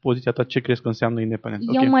spui poziția ta, ce crezi că înseamnă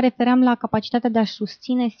independență. Eu mă refeream la capacitatea de a-și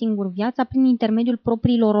susține singur viața prin intermediul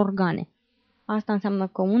propriilor organe. Asta înseamnă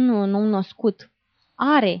că un nou născut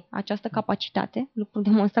are această capacitate, lucru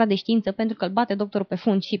demonstrat de știință, pentru că îl bate doctorul pe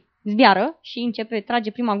fund și zbiară și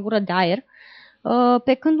trage prima gură de aer,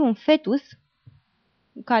 pe când un fetus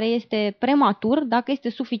care este prematur, dacă este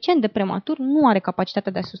suficient de prematur, nu are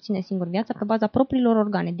capacitatea de a susține singur viața pe baza propriilor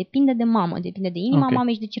organe. Depinde de mamă, depinde de inima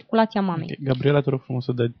mamei și de circulația mamei. Okay. Gabriela, te rog frumos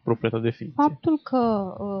să dai propria ta definiție. Faptul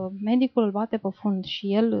că medicul îl bate pe fund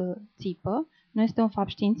și el țipă nu este un fapt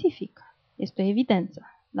științific, este o evidență,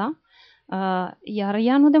 da? Iar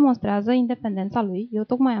ea nu demonstrează independența lui. Eu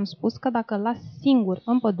tocmai am spus că dacă îl las singur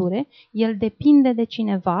în pădure, el depinde de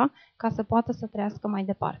cineva ca să poată să trăiască mai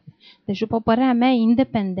departe. Deci, după părerea mea,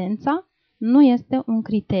 independența nu este un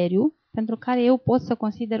criteriu pentru care eu pot să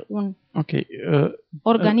consider un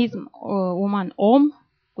organism uman om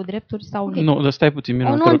cu drepturi sau nu. Nu, dar stai puțin,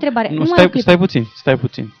 Miruna. O nouă întrebare. Nu, stai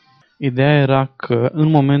puțin. Ideea era că în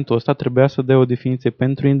momentul ăsta trebuia să dai o definiție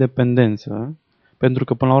pentru independență, pentru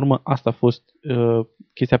că, până la urmă, asta a fost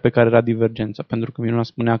chestia pe care era divergența. Pentru că Miruna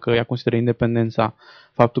spunea că ea consideră independența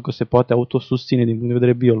faptul că se poate autosusține din punct de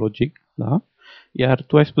vedere biologic, da? Iar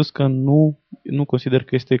tu ai spus că nu consider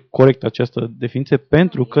că este corectă această definiție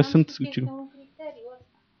pentru că sunt...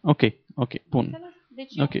 Ok, bun.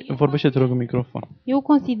 Deci vorbește, te rog, în microfon. Eu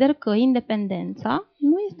consider că independența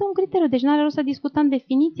nu este un criteriu, deci nu are rost să discutăm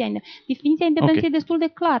definiția. Definiția independenței e destul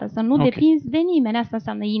de clară, să nu depinzi de nimeni, asta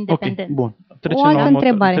înseamnă independență. Bun. O altă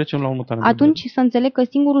întrebare. Trecem la următoarea Atunci să înțeleg că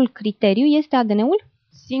singurul criteriu este ADN-ul?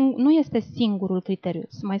 Nu este singurul criteriu,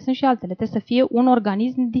 mai sunt și altele, trebuie să fie un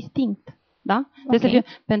organism distinct, da? Trebuie să fie,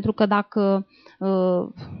 pentru că dacă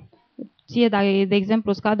ție, de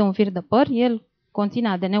exemplu, scade un fir de păr, el conține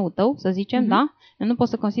ADN-ul tău, să zicem, da? Eu nu pot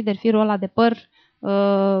să consider firul ăla de păr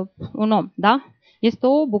un om, da? Este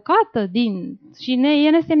o bucată și e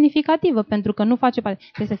nesemnificativă, pentru că nu face parte.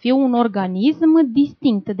 Trebuie să fie un organism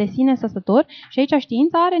distinct, de sine stătător, și aici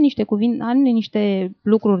știința are niște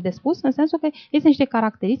lucruri de spus, în sensul că este niște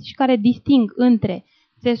caracteristici care disting între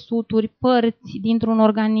țesuturi, părți dintr-un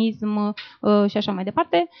organism și așa mai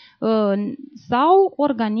departe, sau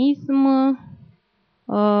organism...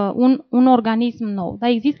 un organism nou. Dar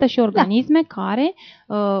există și organisme care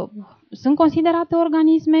sunt considerate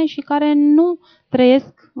organisme și care nu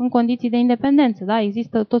trăiesc în condiții de independență. Da?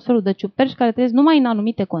 Există tot felul de ciuperci care trăiesc numai în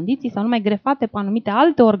anumite condiții sau numai grefate pe anumite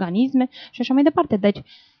alte organisme și așa mai departe. Deci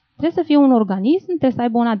trebuie să fie un organism, trebuie să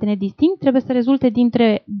aibă un ADN distinct, trebuie să rezulte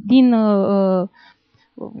din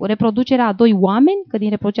reproducerea a doi oameni, că din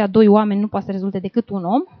reproducerea a doi oameni nu poate să rezulte decât un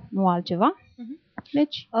om, nu altceva.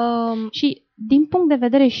 Deci, și din punct de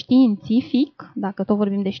vedere științific, dacă tot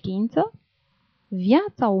vorbim de știință,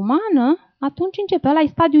 viața umană atunci începe. Ăla e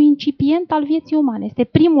stadiul incipient al vieții umane. Este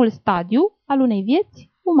primul stadiu al unei vieți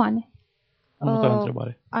umane.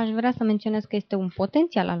 Întrebare. Aș vrea să menționez că este un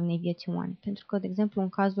potențial al unei vieți umane. Pentru că, de exemplu, în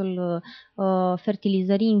cazul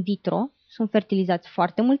fertilizării in vitro, sunt fertilizați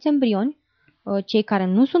foarte mulți embrioni. Cei care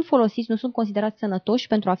nu sunt folosiți, nu sunt considerați sănătoși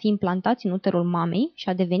pentru a fi implantați în uterul mamei și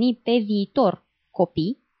a deveni pe viitor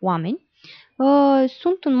copii, oameni,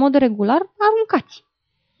 sunt în mod regular aruncați.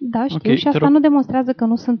 Da, știu, și asta nu demonstrează că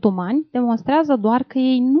nu sunt umani, demonstrează doar că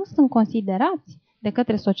ei nu sunt considerați de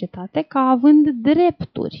către societate ca având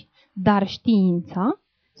drepturi. Dar știința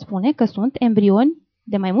spune că sunt embrioni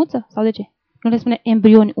de maimuță? Sau de ce? Nu le spune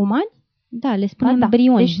embrioni umani? Da, le spune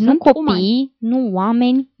embrioni, deci nu copii, umani. Nu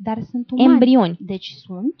oameni, dar sunt umani. Embrioni. Deci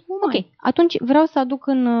sunt umani. Ok, atunci vreau să aduc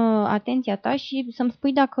în atenția ta și să-mi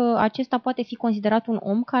spui dacă acesta poate fi considerat un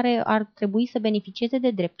om care ar trebui să beneficieze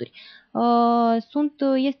de drepturi.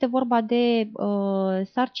 Este vorba de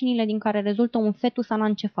sarcinile din care rezultă un fetus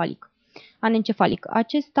anencefalic.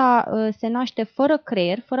 Acesta se naște fără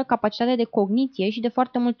creier, fără capacitate de cogniție și de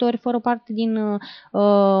foarte multe ori fără parte din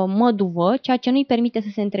măduvă, ceea ce nu-i permite să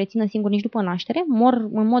se întrețină singur nici după naștere, mor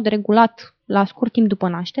în mod regulat la scurt timp după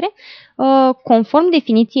naștere. Conform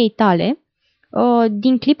definiției tale,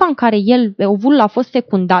 din clipa în care ovulul a fost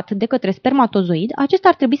fecundat de către spermatozoid, acesta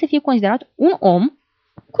ar trebui să fie considerat un om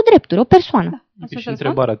cu drepturi, o persoană. Da. Și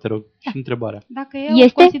întrebarea, te rog. Da. Și întrebarea. Dacă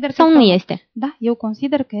este sau nu este? Da, eu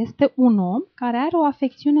consider că este un om care are o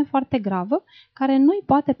afecțiune foarte gravă, care nu-i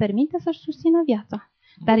poate permite să-și susțină viața.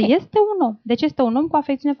 Dar este un om. Deci este un om cu o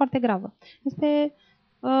afecțiune foarte gravă.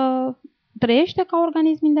 Trăiește ca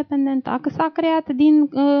organism independent, s-a creat din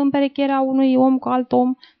împerecherea unui om cu alt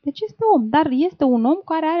om. Deci este om, dar este un om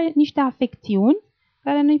care are niște afecțiuni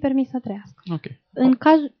care nu-i permit să trăiască. Okay.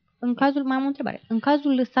 Mai am o întrebare. În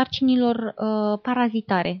cazul sarcinilor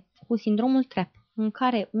parazitare cu sindromul TRAP, în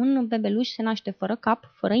care un bebeluș se naște fără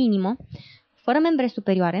cap, fără inimă, fără membre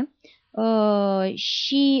superioare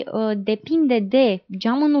și depinde de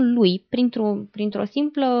geamănul lui printr-o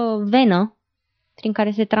simplă venă prin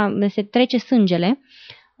care se trece sângele,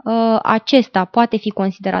 acesta poate fi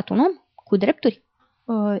considerat un om cu drepturi?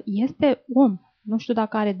 Este om. Nu știu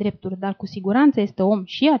dacă are drepturi, dar cu siguranță este om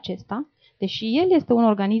și acesta, deși el este un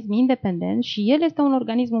organism independent și el este un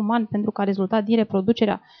organism uman pentru că a rezultat din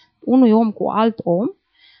reproducerea unui om cu alt om,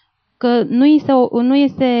 că nu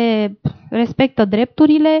se respectă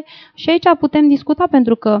drepturile și aici putem discuta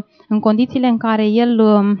pentru că în condițiile în care el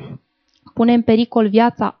pune în pericol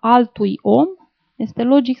viața altui om, este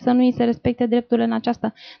logic să nu îi se respecte drepturile în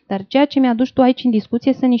aceasta. Dar ceea ce mi-aduci tu aici în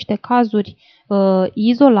discuție sunt niște cazuri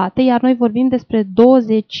izolate, iar noi vorbim despre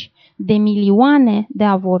 20 de milioane de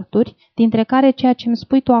avorturi, dintre care ceea ce îmi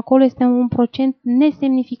spui tu acolo este un procent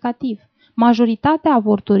nesemnificativ. Majoritatea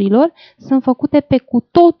avorturilor sunt făcute pe cu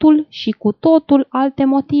totul și cu totul alte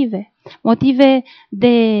motive. Motive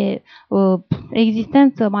de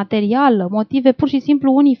existență materială, motive pur și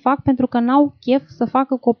simplu unii fac pentru că n-au chef să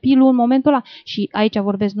facă copilul în momentul ăla. Și aici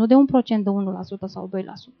vorbesc nu de un procent de 1% sau 2%.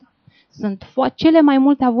 Cele mai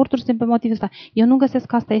multe avorturi sunt pe motivul ăsta. Eu nu găsesc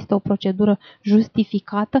că asta este o procedură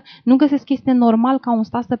justificată, nu găsesc că este normal ca un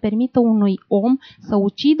stat să permită unui om să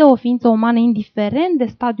ucidă o ființă umană indiferent de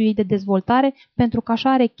stadiul ei de dezvoltare pentru că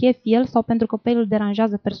așa are chef el sau pentru că pe el îl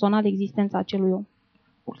deranjează personal existența acelui om.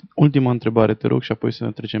 Ultima întrebare, te rog, și apoi să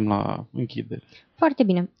ne trecem la închidere. Foarte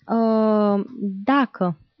bine.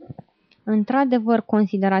 Dacă într-adevăr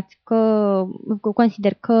consider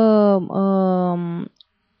că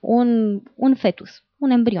un fetus, un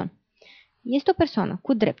embrion, este o persoană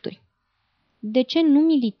cu drepturi, de ce nu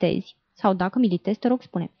militezi, sau dacă militezi, te rog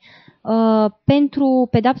spune, pentru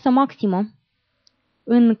pedeapsă maximă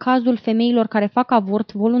în cazul femeilor care fac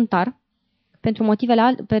avort voluntar, pentru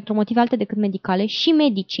motive alte decât medicale, și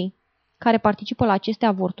medicii care participă la aceste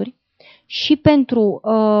avorturi, și pentru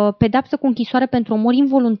pedeapsă cu închisoare pentru omor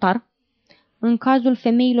involuntar, în cazul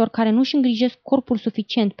femeilor care nu își îngrijesc corpul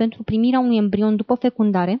suficient pentru primirea unui embrion după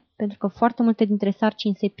fecundare, pentru că foarte multe dintre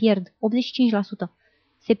sarcini se pierd, 85%,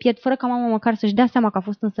 se pierd fără ca mama măcar să-și dea seama că a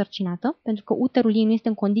fost însărcinată, pentru că uterul ei nu este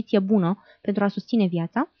în condiție bună pentru a susține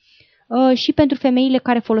viața, și pentru femeile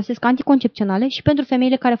care folosesc anticoncepționale, și pentru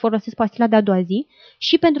femeile care folosesc pastila de a doua zi,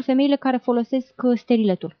 și pentru femeile care folosesc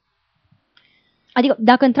steriletul. Adică,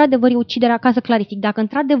 dacă într-adevăr e uciderea, ca să clarific, dacă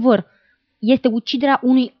într-adevăr este uciderea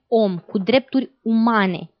unui om cu drepturi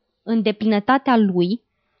umane în deplinătatea lui,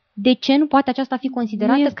 de ce nu poate aceasta fi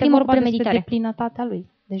considerată crimă cu premeditare? De deplinătatea lui.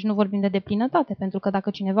 Deci nu vorbim de deplinătate, pentru că dacă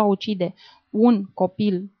cineva ucide un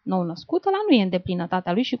copil nou născut, ăla nu e în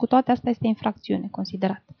deplinătatea lui și cu toate astea este infracțiune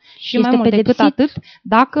considerat. Și mai mult decât atât,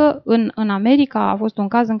 dacă în America a fost un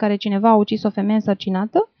caz în care cineva a ucis o femeie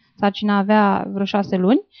însărcinată, sarcina avea vreo 6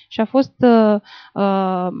 luni și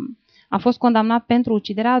a fost condamnat pentru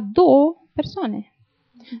uciderea 2 persoane.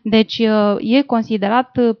 Deci e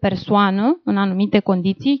considerat persoană în anumite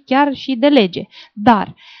condiții, chiar și de lege.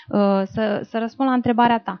 Dar, să răspund la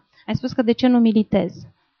întrebarea ta. Ai spus că de ce nu militez?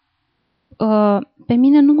 Pe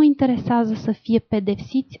mine nu mă interesează să fie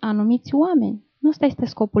pedepsiți anumiți oameni. Nu ăsta este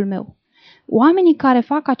scopul meu. Oamenii care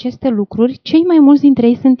fac aceste lucruri, cei mai mulți dintre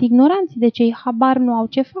ei sunt ignoranți, deci ei habar nu au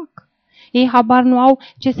ce fac. Ei habar nu au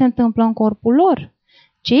ce se întâmplă în corpul lor.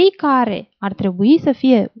 Cei care ar trebui să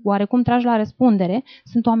fie oarecum trași la răspundere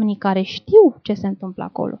sunt oamenii care știu ce se întâmplă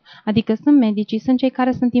acolo. Adică sunt medicii, sunt cei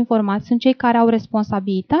care sunt informați, sunt cei care au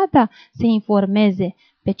responsabilitatea să informeze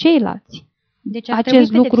pe ceilalți. Deci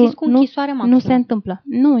acest lucru cu nu se întâmplă.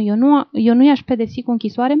 Nu, eu nu i-aș pedepsi cu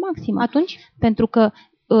închisoare maximă. Atunci? Pentru că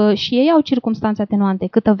și ei au circumstanțe atenuante.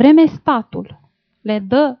 Câtă vreme statul le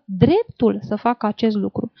dă dreptul să facă acest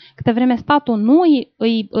lucru, câtă vreme statul nu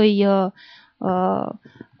îi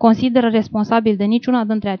consideră responsabil de niciuna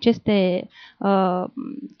dintre aceste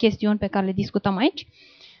chestiuni pe care le discutăm aici,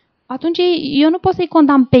 atunci eu nu pot să-i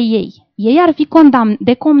condamn pe ei. Ei ar fi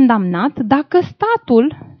de condamnat dacă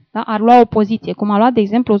statul ar lua o poziție, cum a luat, de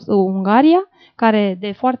exemplu, Ungaria, care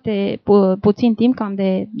de foarte puțin timp, cam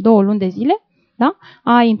de 2 luni de zile,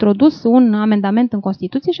 a introdus un amendament în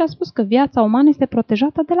Constituție și a spus că viața umană este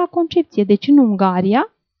protejată de la concepție. Deci în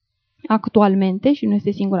Ungaria, actualmente, și nu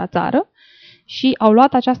este singura țară, și au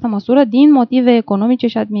luat această măsură din motive economice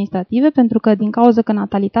și administrative, pentru că din cauza că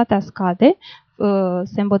natalitatea scade,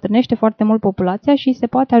 se îmbătrânește foarte mult populația și se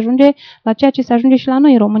poate ajunge la ceea ce se ajunge și la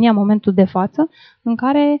noi în România în momentul de față, în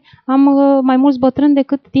care am mai mulți bătrâni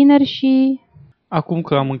decât tineri și... Acum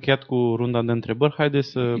că am încheiat cu runda de întrebări, haideți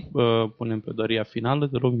să punem pe Daria finală.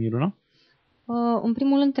 Te rog, Miruna. În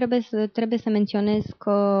primul rând trebuie să menționez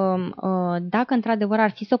că dacă într-adevăr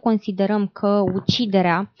ar fi să considerăm că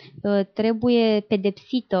uciderea trebuie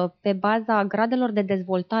pedepsită pe baza gradelor de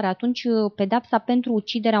dezvoltare, atunci pedepsa pentru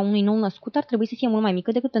uciderea unui nou născut ar trebui să fie mult mai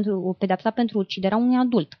mică decât pedepsa pentru uciderea unui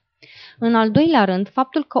adult. În al doilea rând,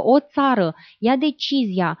 faptul că o țară ia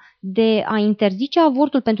decizia de a interzice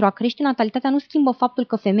avortul pentru a crește natalitatea nu schimbă faptul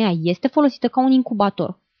că femeia este folosită ca un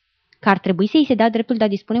incubator, că ar trebui să îi se dea dreptul de a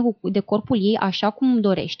dispune de corpul ei așa cum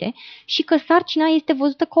dorește și că sarcina este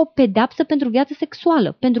văzută ca o pedeapsă pentru viața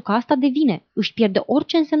sexuală, pentru că asta devine, își pierde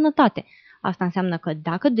orice însemnătate. Asta înseamnă că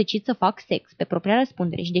dacă decid să fac sex pe propria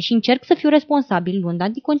răspundere și deși încerc să fiu responsabil luând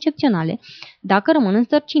anticoncepționale, dacă rămân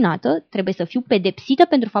însărcinată, trebuie să fiu pedepsită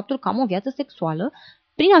pentru faptul că am o viață sexuală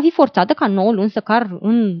prin a fi forțată ca 9 luni să car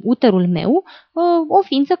în uterul meu o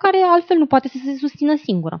ființă care altfel nu poate să se susțină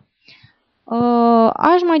singură.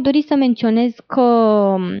 Aș mai dori să menționez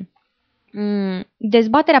că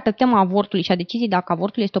dezbaterea pe tema avortului și a deciziei dacă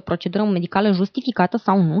avortul este o procedură medicală justificată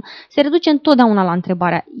sau nu se reduce întotdeauna la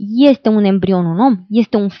întrebarea: este un embrion un om?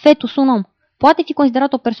 Este un fetus un om? Poate fi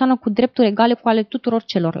considerat o persoană cu drepturi egale cu ale tuturor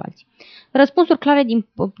celorlalți? Răspunsuri clare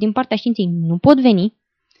din partea științei nu pot veni,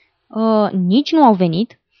 nici nu au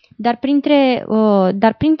venit,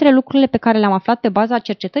 dar printre lucrurile pe care le-am aflat pe baza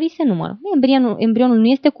cercetării se numără: embrionul nu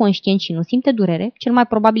este conștient și nu simte durere, cel mai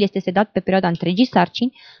probabil este sedat pe perioada întregii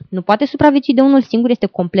sarcini, nu poate supraviețui de unul singur, este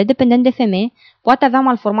complet dependent de femeie, poate avea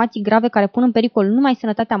malformații grave care pun în pericol nu numai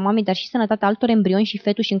sănătatea mamei, dar și sănătatea altor embrioni și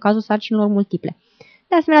fetuși în cazul sarcinilor multiple.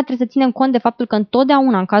 De asemenea, trebuie să ținem cont de faptul că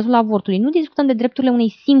întotdeauna, în cazul avortului, nu discutăm de drepturile unei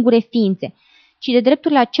singure ființe, ci de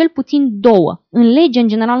drepturile a cel puțin două. În lege, în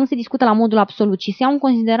general, nu se discută la modul absolut, ci se iau în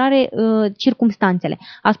considerare circumstanțele.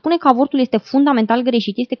 A spune că avortul este fundamental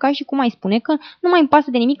greșit este ca și cum ai spune că nu mai îmi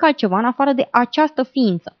pasă de nimic altceva în afară de această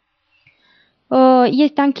ființă.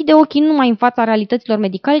 Este a închide ochii nu numai în fața realităților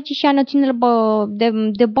medicale, ci și a noțiunilor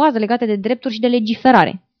de bază legate de drepturi și de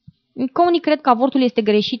legiferare. Că unii cred că avortul este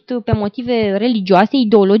greșit pe motive religioase,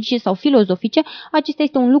 ideologice sau filozofice, acesta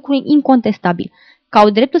este un lucru incontestabil. Că au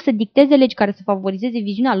dreptul să dicteze legi care să favorizeze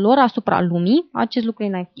viziunea lor asupra lumii, acest lucru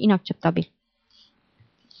e inacceptabil.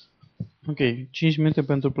 Ok, 5 minute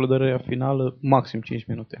pentru plădarea finală, maxim 5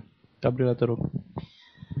 minute. Gabriela, te rog.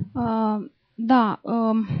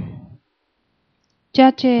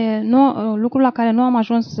 Lucrul la care nu am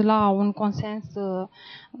ajuns la un consens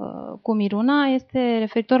cu Miruna este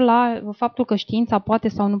referitor la faptul că știința poate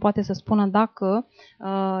sau nu poate să spună dacă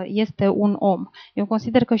este un om. Eu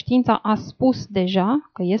consider că știința a spus deja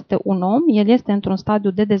că este un om, el este într-un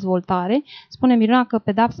stadiu de dezvoltare. Spune Miruna că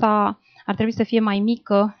pedapsa ar trebui să fie mai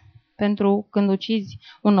mică pentru când ucizi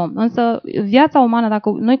un om. Însă viața umană,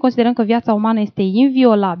 dacă noi considerăm că viața umană este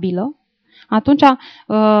inviolabilă, atunci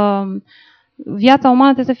viața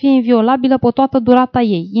umană trebuie să fie inviolabilă pe toată durata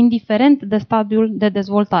ei, indiferent de stadiul de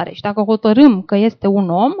dezvoltare. Și dacă hotărâm că este un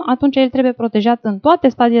om, atunci el trebuie protejat în toate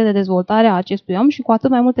stadiile de dezvoltare a acestui om și cu atât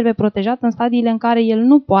mai mult trebuie protejat în stadiile în care el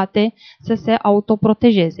nu poate să se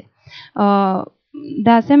autoprotejeze. De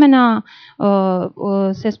asemenea,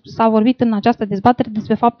 s-a vorbit în această dezbatere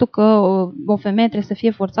despre faptul că o femeie trebuie să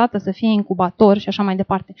fie forțată să fie incubator și așa mai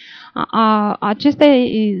departe. Acesta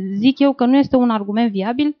zic eu că nu este un argument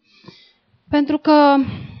viabil, pentru că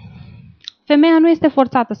femeia nu este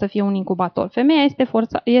forțată să fie un incubator. Femeia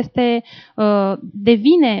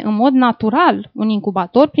devine în mod natural un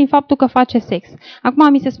incubator prin faptul că face sex.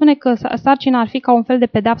 Acum mi se spune că sarcina ar fi ca un fel de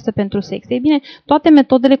pedeapsă pentru sex. Ei bine, toate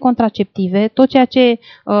metodele contraceptive, tot ceea ce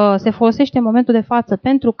se folosește în momentul de față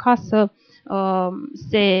pentru ca să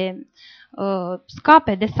se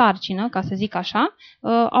scape de sarcină, ca să zic așa,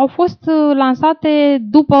 au fost lansate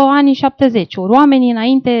după anii 70. Oamenii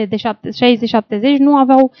înainte de 60-70 nu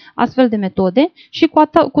aveau astfel de metode și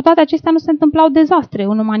cu toate acestea nu se întâmplau dezastre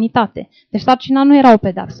în umanitate. Deci sarcina nu era o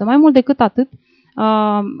pedeapsă. Mai mult decât atât,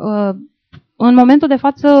 în momentul de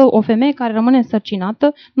față, o femeie care rămâne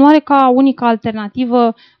însărcinată nu are ca unică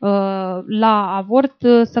alternativă la avort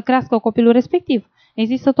să crească copilul respectiv.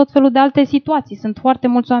 Există tot felul de alte situații. Sunt foarte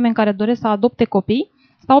mulți oameni care doresc să adopte copii,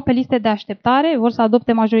 stau pe liste de așteptare, vor să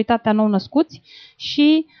adopte majoritatea nou-născuți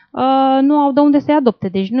și nu au de unde să-i adopte.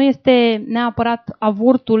 Deci nu este neapărat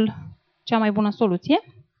avortul cea mai bună soluție.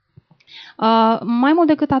 Mai mult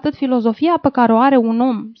decât atât, filozofia pe care o are un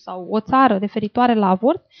om sau o țară referitoare la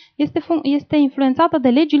avort este influențată de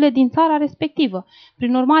legile din țara respectivă.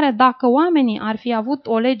 Prin urmare, dacă oamenii ar fi avut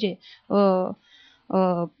o lege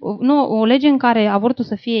o lege în care avortul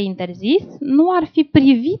să fie interzis, nu ar fi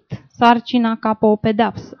privit sarcina ca pe o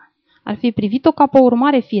pedeapsă. Ar fi privit-o ca pe o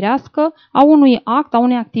urmare firească a unui act, a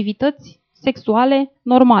unei activități sexuale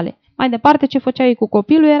normale. Mai departe, ce făceai cu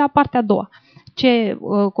copilul era partea a doua. ce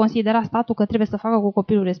considera statul că trebuie să facă cu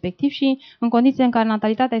copilul respectiv și în condiții în care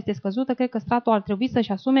natalitatea este scăzută, cred că statul ar trebui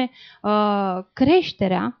să-și asume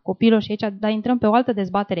creșterea copilului și aici, dar intrăm pe o altă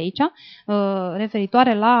dezbatere aici,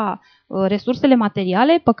 referitoare la resursele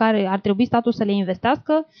materiale pe care ar trebui statul să le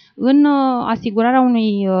investească în asigurarea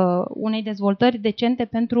unei dezvoltări decente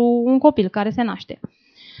pentru un copil care se naște.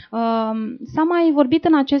 S-a mai vorbit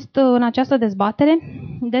în această dezbatere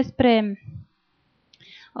despre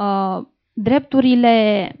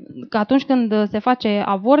drepturile, că atunci când se face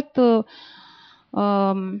avort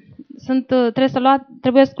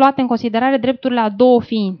trebuie luate în considerare drepturile a două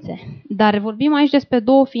ființe. Dar vorbim aici despre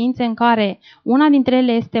două ființe în care una dintre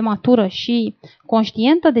ele este matură și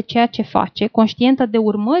conștientă de ceea ce face, conștientă de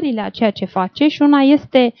urmările a ceea ce face și una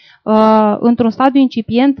este într-un stadiu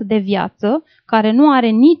incipient de viață, care nu are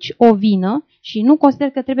nici o vină și nu consider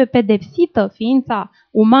că trebuie pedepsită ființa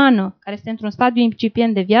umană care este într-un stadiu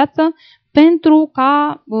incipient de viață pentru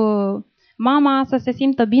ca mama să se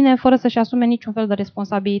simtă bine fără să-și asume niciun fel de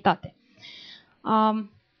responsabilitate.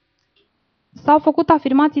 S-au făcut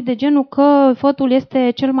afirmații de genul că fătul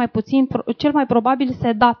este cel mai probabil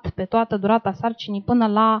sedat pe toată durata sarcinii până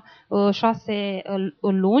la 6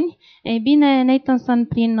 luni. Ei bine, Nathanson,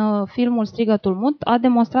 prin filmul Strigătul Mut, a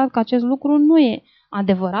demonstrat că acest lucru nu e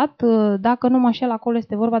adevărat. Dacă nu mă înșel, acolo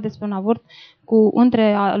este vorba despre un avort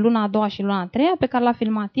între luna a doua și luna a treia, pe care l-a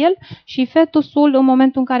filmat el și fetusul, în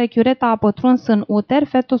momentul în care chiureta a pătruns în uter,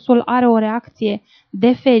 fetusul are o reacție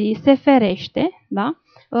se ferește, da?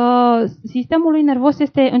 Sistemul lui nervos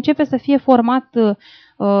începe să fie format,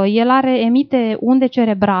 el emite unde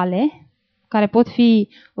cerebrale, care pot fi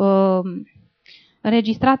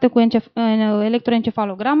înregistrate cu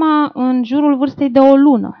electroencefalograma în jurul vârstei de o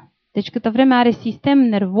lună. Deci câtă vreme are sistem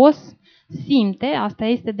nervos, simte, asta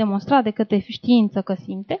este demonstrat de către știință că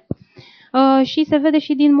simte, și se vede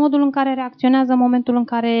și din modul în care reacționează în momentul în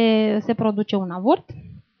care se produce un avort.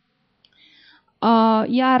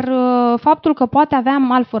 Iar faptul că poate avea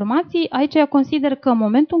malformații, aici eu consider că în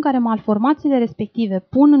momentul în care malformațiile respective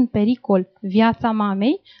pun în pericol viața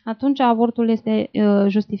mamei, atunci avortul este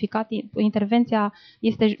justificat, intervenția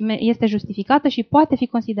este justificată și poate fi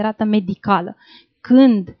considerată medicală.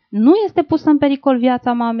 Când nu este pusă în pericol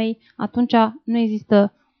viața mamei, atunci nu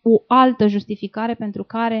există o altă justificare pentru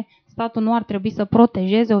care statul nu ar trebui să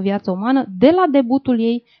protejeze o viață umană de la debutul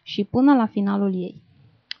ei și până la finalul ei.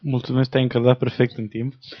 Mulțumesc, te-ai încălzat perfect în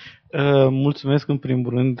timp. Mulțumesc în primul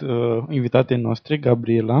rând invitatei noastre,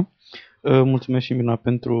 Gabriela. Mulțumesc și Mina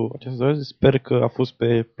pentru această zi. Sper că a fost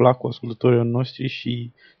pe placul ascultătorilor noștri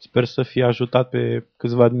și sper să fie ajutat pe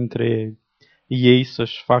câțiva dintre ei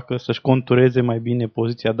să-și contureze mai bine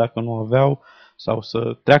poziția dacă nu aveau sau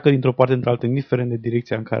să treacă dintr-o parte într-altă, indiferent de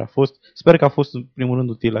direcția în care a fost. Sper că a fost în primul rând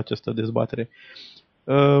utilă această dezbatere.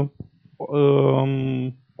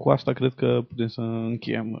 Cu asta cred că putem să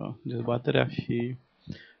încheiem dezbaterea și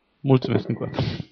mulțumesc încă o dată.